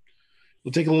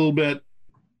it'll take a little bit,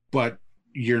 but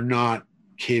you're not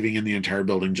caving in the entire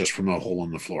building just from a hole in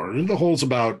the floor. The hole's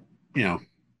about,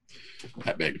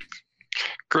 that big.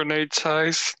 Grenade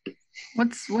size.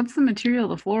 What's the material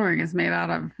the flooring is made out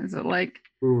of? Is it like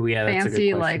Ooh, yeah, that's a good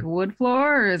fancy question. like wood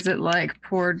floor, or is it like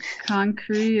poured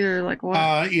concrete, or like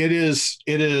what? It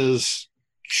is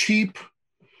cheap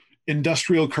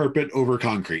industrial carpet over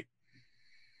concrete.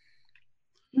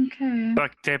 Okay.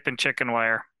 Duct tape and chicken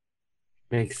wire.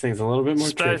 Makes things a little bit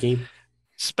more tricky.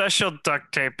 Special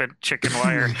duct tape and chicken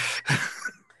wire.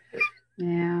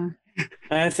 Yeah.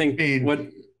 I think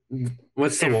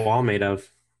what's the wall made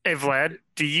of? Hey, Vlad,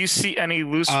 do you see any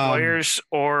loose wires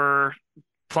or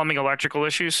plumbing electrical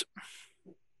issues?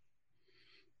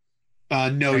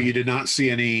 No, you did not see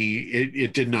any.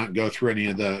 It did not go through any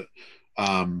of the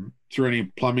through any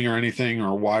plumbing or anything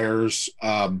or wires.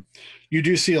 You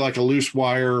do see like a loose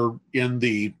wire in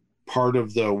the part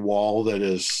of the wall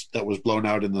that was blown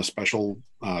out in the special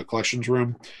collections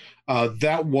room.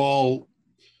 That wall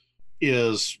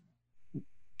is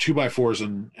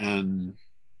 2x4s and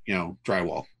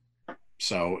drywall,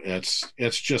 so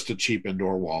it's just a cheap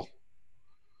indoor wall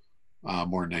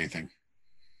more than anything.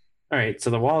 All right, so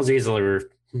the wall is easily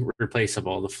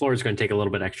replaceable. The floor is going to take a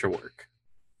little bit extra work.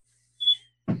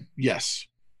 Yes,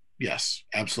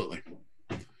 absolutely.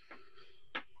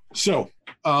 So,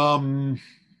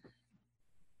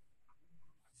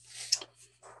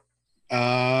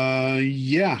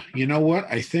 yeah, you know what?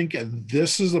 I think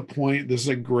this is a point. This is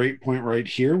a great point right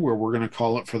here where we're going to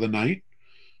call it for the night.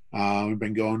 We've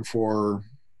been going for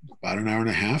about an hour and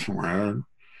a half, and we're at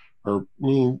or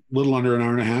little under an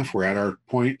hour and a half. We're at our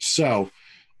point. So,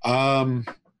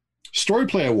 Story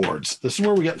Play Awards. This is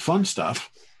where we get fun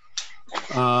stuff.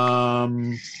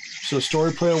 So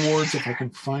Story Play Awards, if I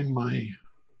can find my,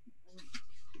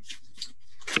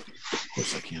 of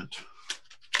course I can't.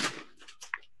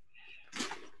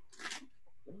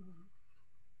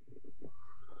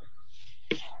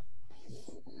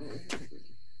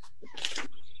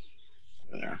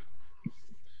 There.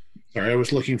 Sorry, I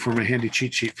was looking for my handy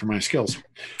cheat sheet for my skills.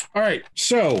 All right,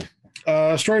 so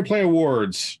Story Play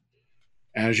Awards.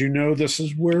 As you know, this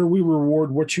is where we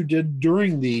reward what you did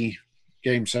during the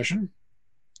game session.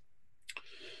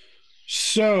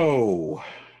 So,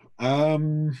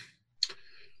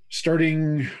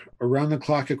 starting around the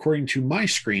clock, according to my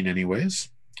screen anyways,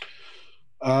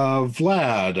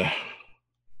 Vlad,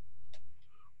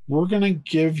 we're going to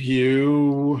give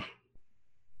you.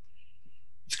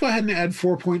 Let's go ahead and add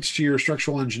 4 points to your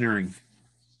structural engineering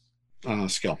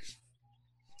skill.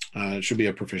 It should be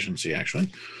a proficiency,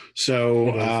 actually.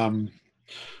 So,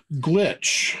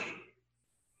 Glitch.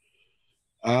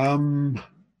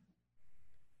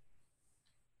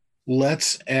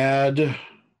 Let's add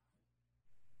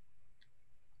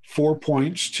 4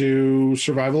 points to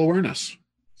survival awareness.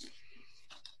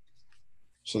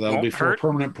 So that'll Won't be 4 hurt.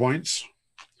 permanent points.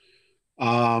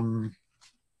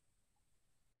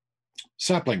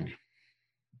 Sapling.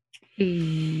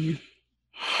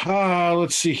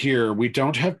 Let's see here. We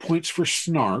don't have points for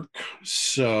snark,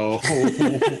 so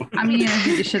I mean, I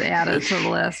think you should add it to the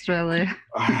list, really.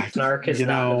 Snark is You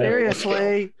not know- available.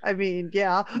 Seriously, I mean,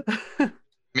 yeah. I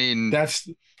mean, that's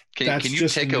can you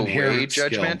just take an away inherent skill.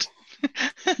 judgment?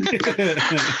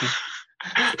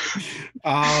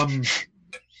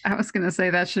 I was gonna say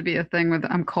that should be a thing with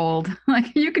I'm cold.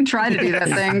 Like you can try to do that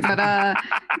thing, but I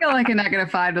feel like you're not gonna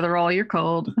find to the roll. You're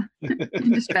cold. You're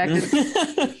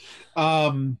distracted.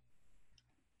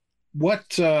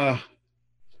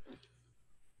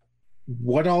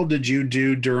 What all did you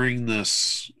do during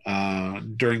this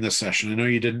session? I know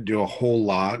you didn't do a whole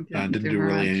lot. Didn't Didn't do do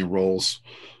really much. any rolls.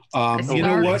 I You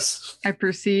know started-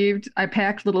 what? I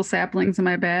packed little saplings in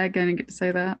my bag. I didn't get to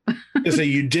say that. Is that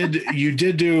you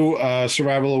did do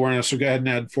survival awareness? So go ahead and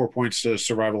add 4 points to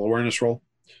survival awareness roll.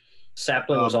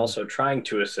 Sapling was also trying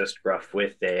to assist Gruff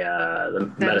with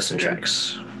the medicine true.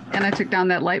 checks. And I took down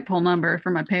that light pole number for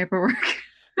my paperwork.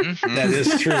 Mhm. That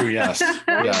is true. Yes.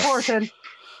 Very Yes. important.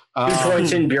 2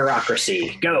 points in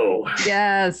bureaucracy. Go.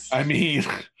 Yes. I mean,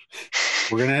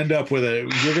 we're gonna end up with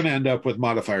You're gonna end up with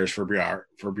modifiers for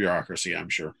bureaucracy, I'm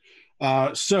sure.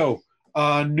 So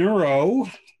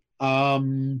neuro.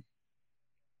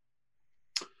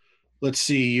 Let's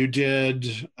see. You did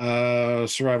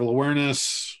survival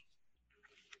awareness.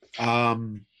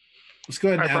 Let's go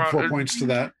ahead and I add brought 4 it. points to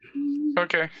that.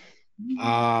 Okay.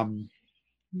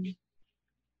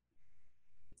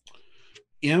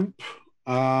 Imp.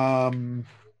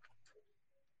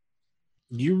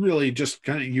 You really just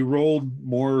you rolled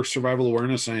more survival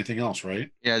awareness than anything else, right?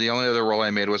 Yeah, the only other roll I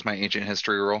made was my ancient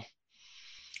history roll.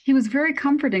 He was very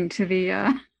comforting to the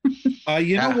You know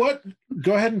Yeah. what?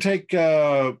 Go ahead and take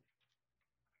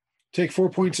 4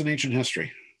 points in ancient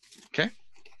history. Okay.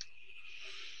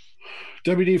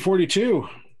 WD 42.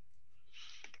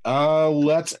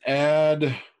 Let's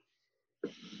add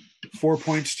 4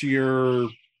 points to your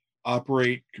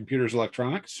operate computers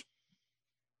electronics.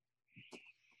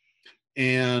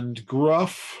 And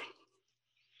Gruff,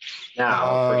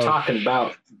 Now, we're Uh, talking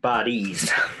about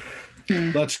bodies.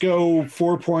 let's go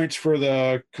 4 points for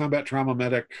the combat trauma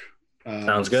medic.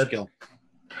 Sounds good. Skill.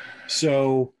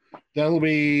 So that'll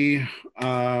be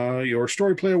your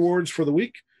story play awards for the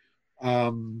week.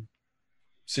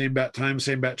 Same bat time,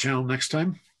 same bat channel next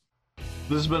time.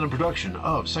 This has been a production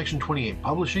of Section 28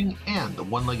 Publishing and the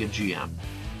One-Legged GM.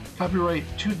 Copyright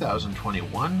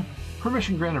 2021.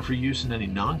 Permission granted for use in any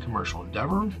non-commercial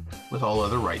endeavor, with all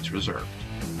other rights reserved.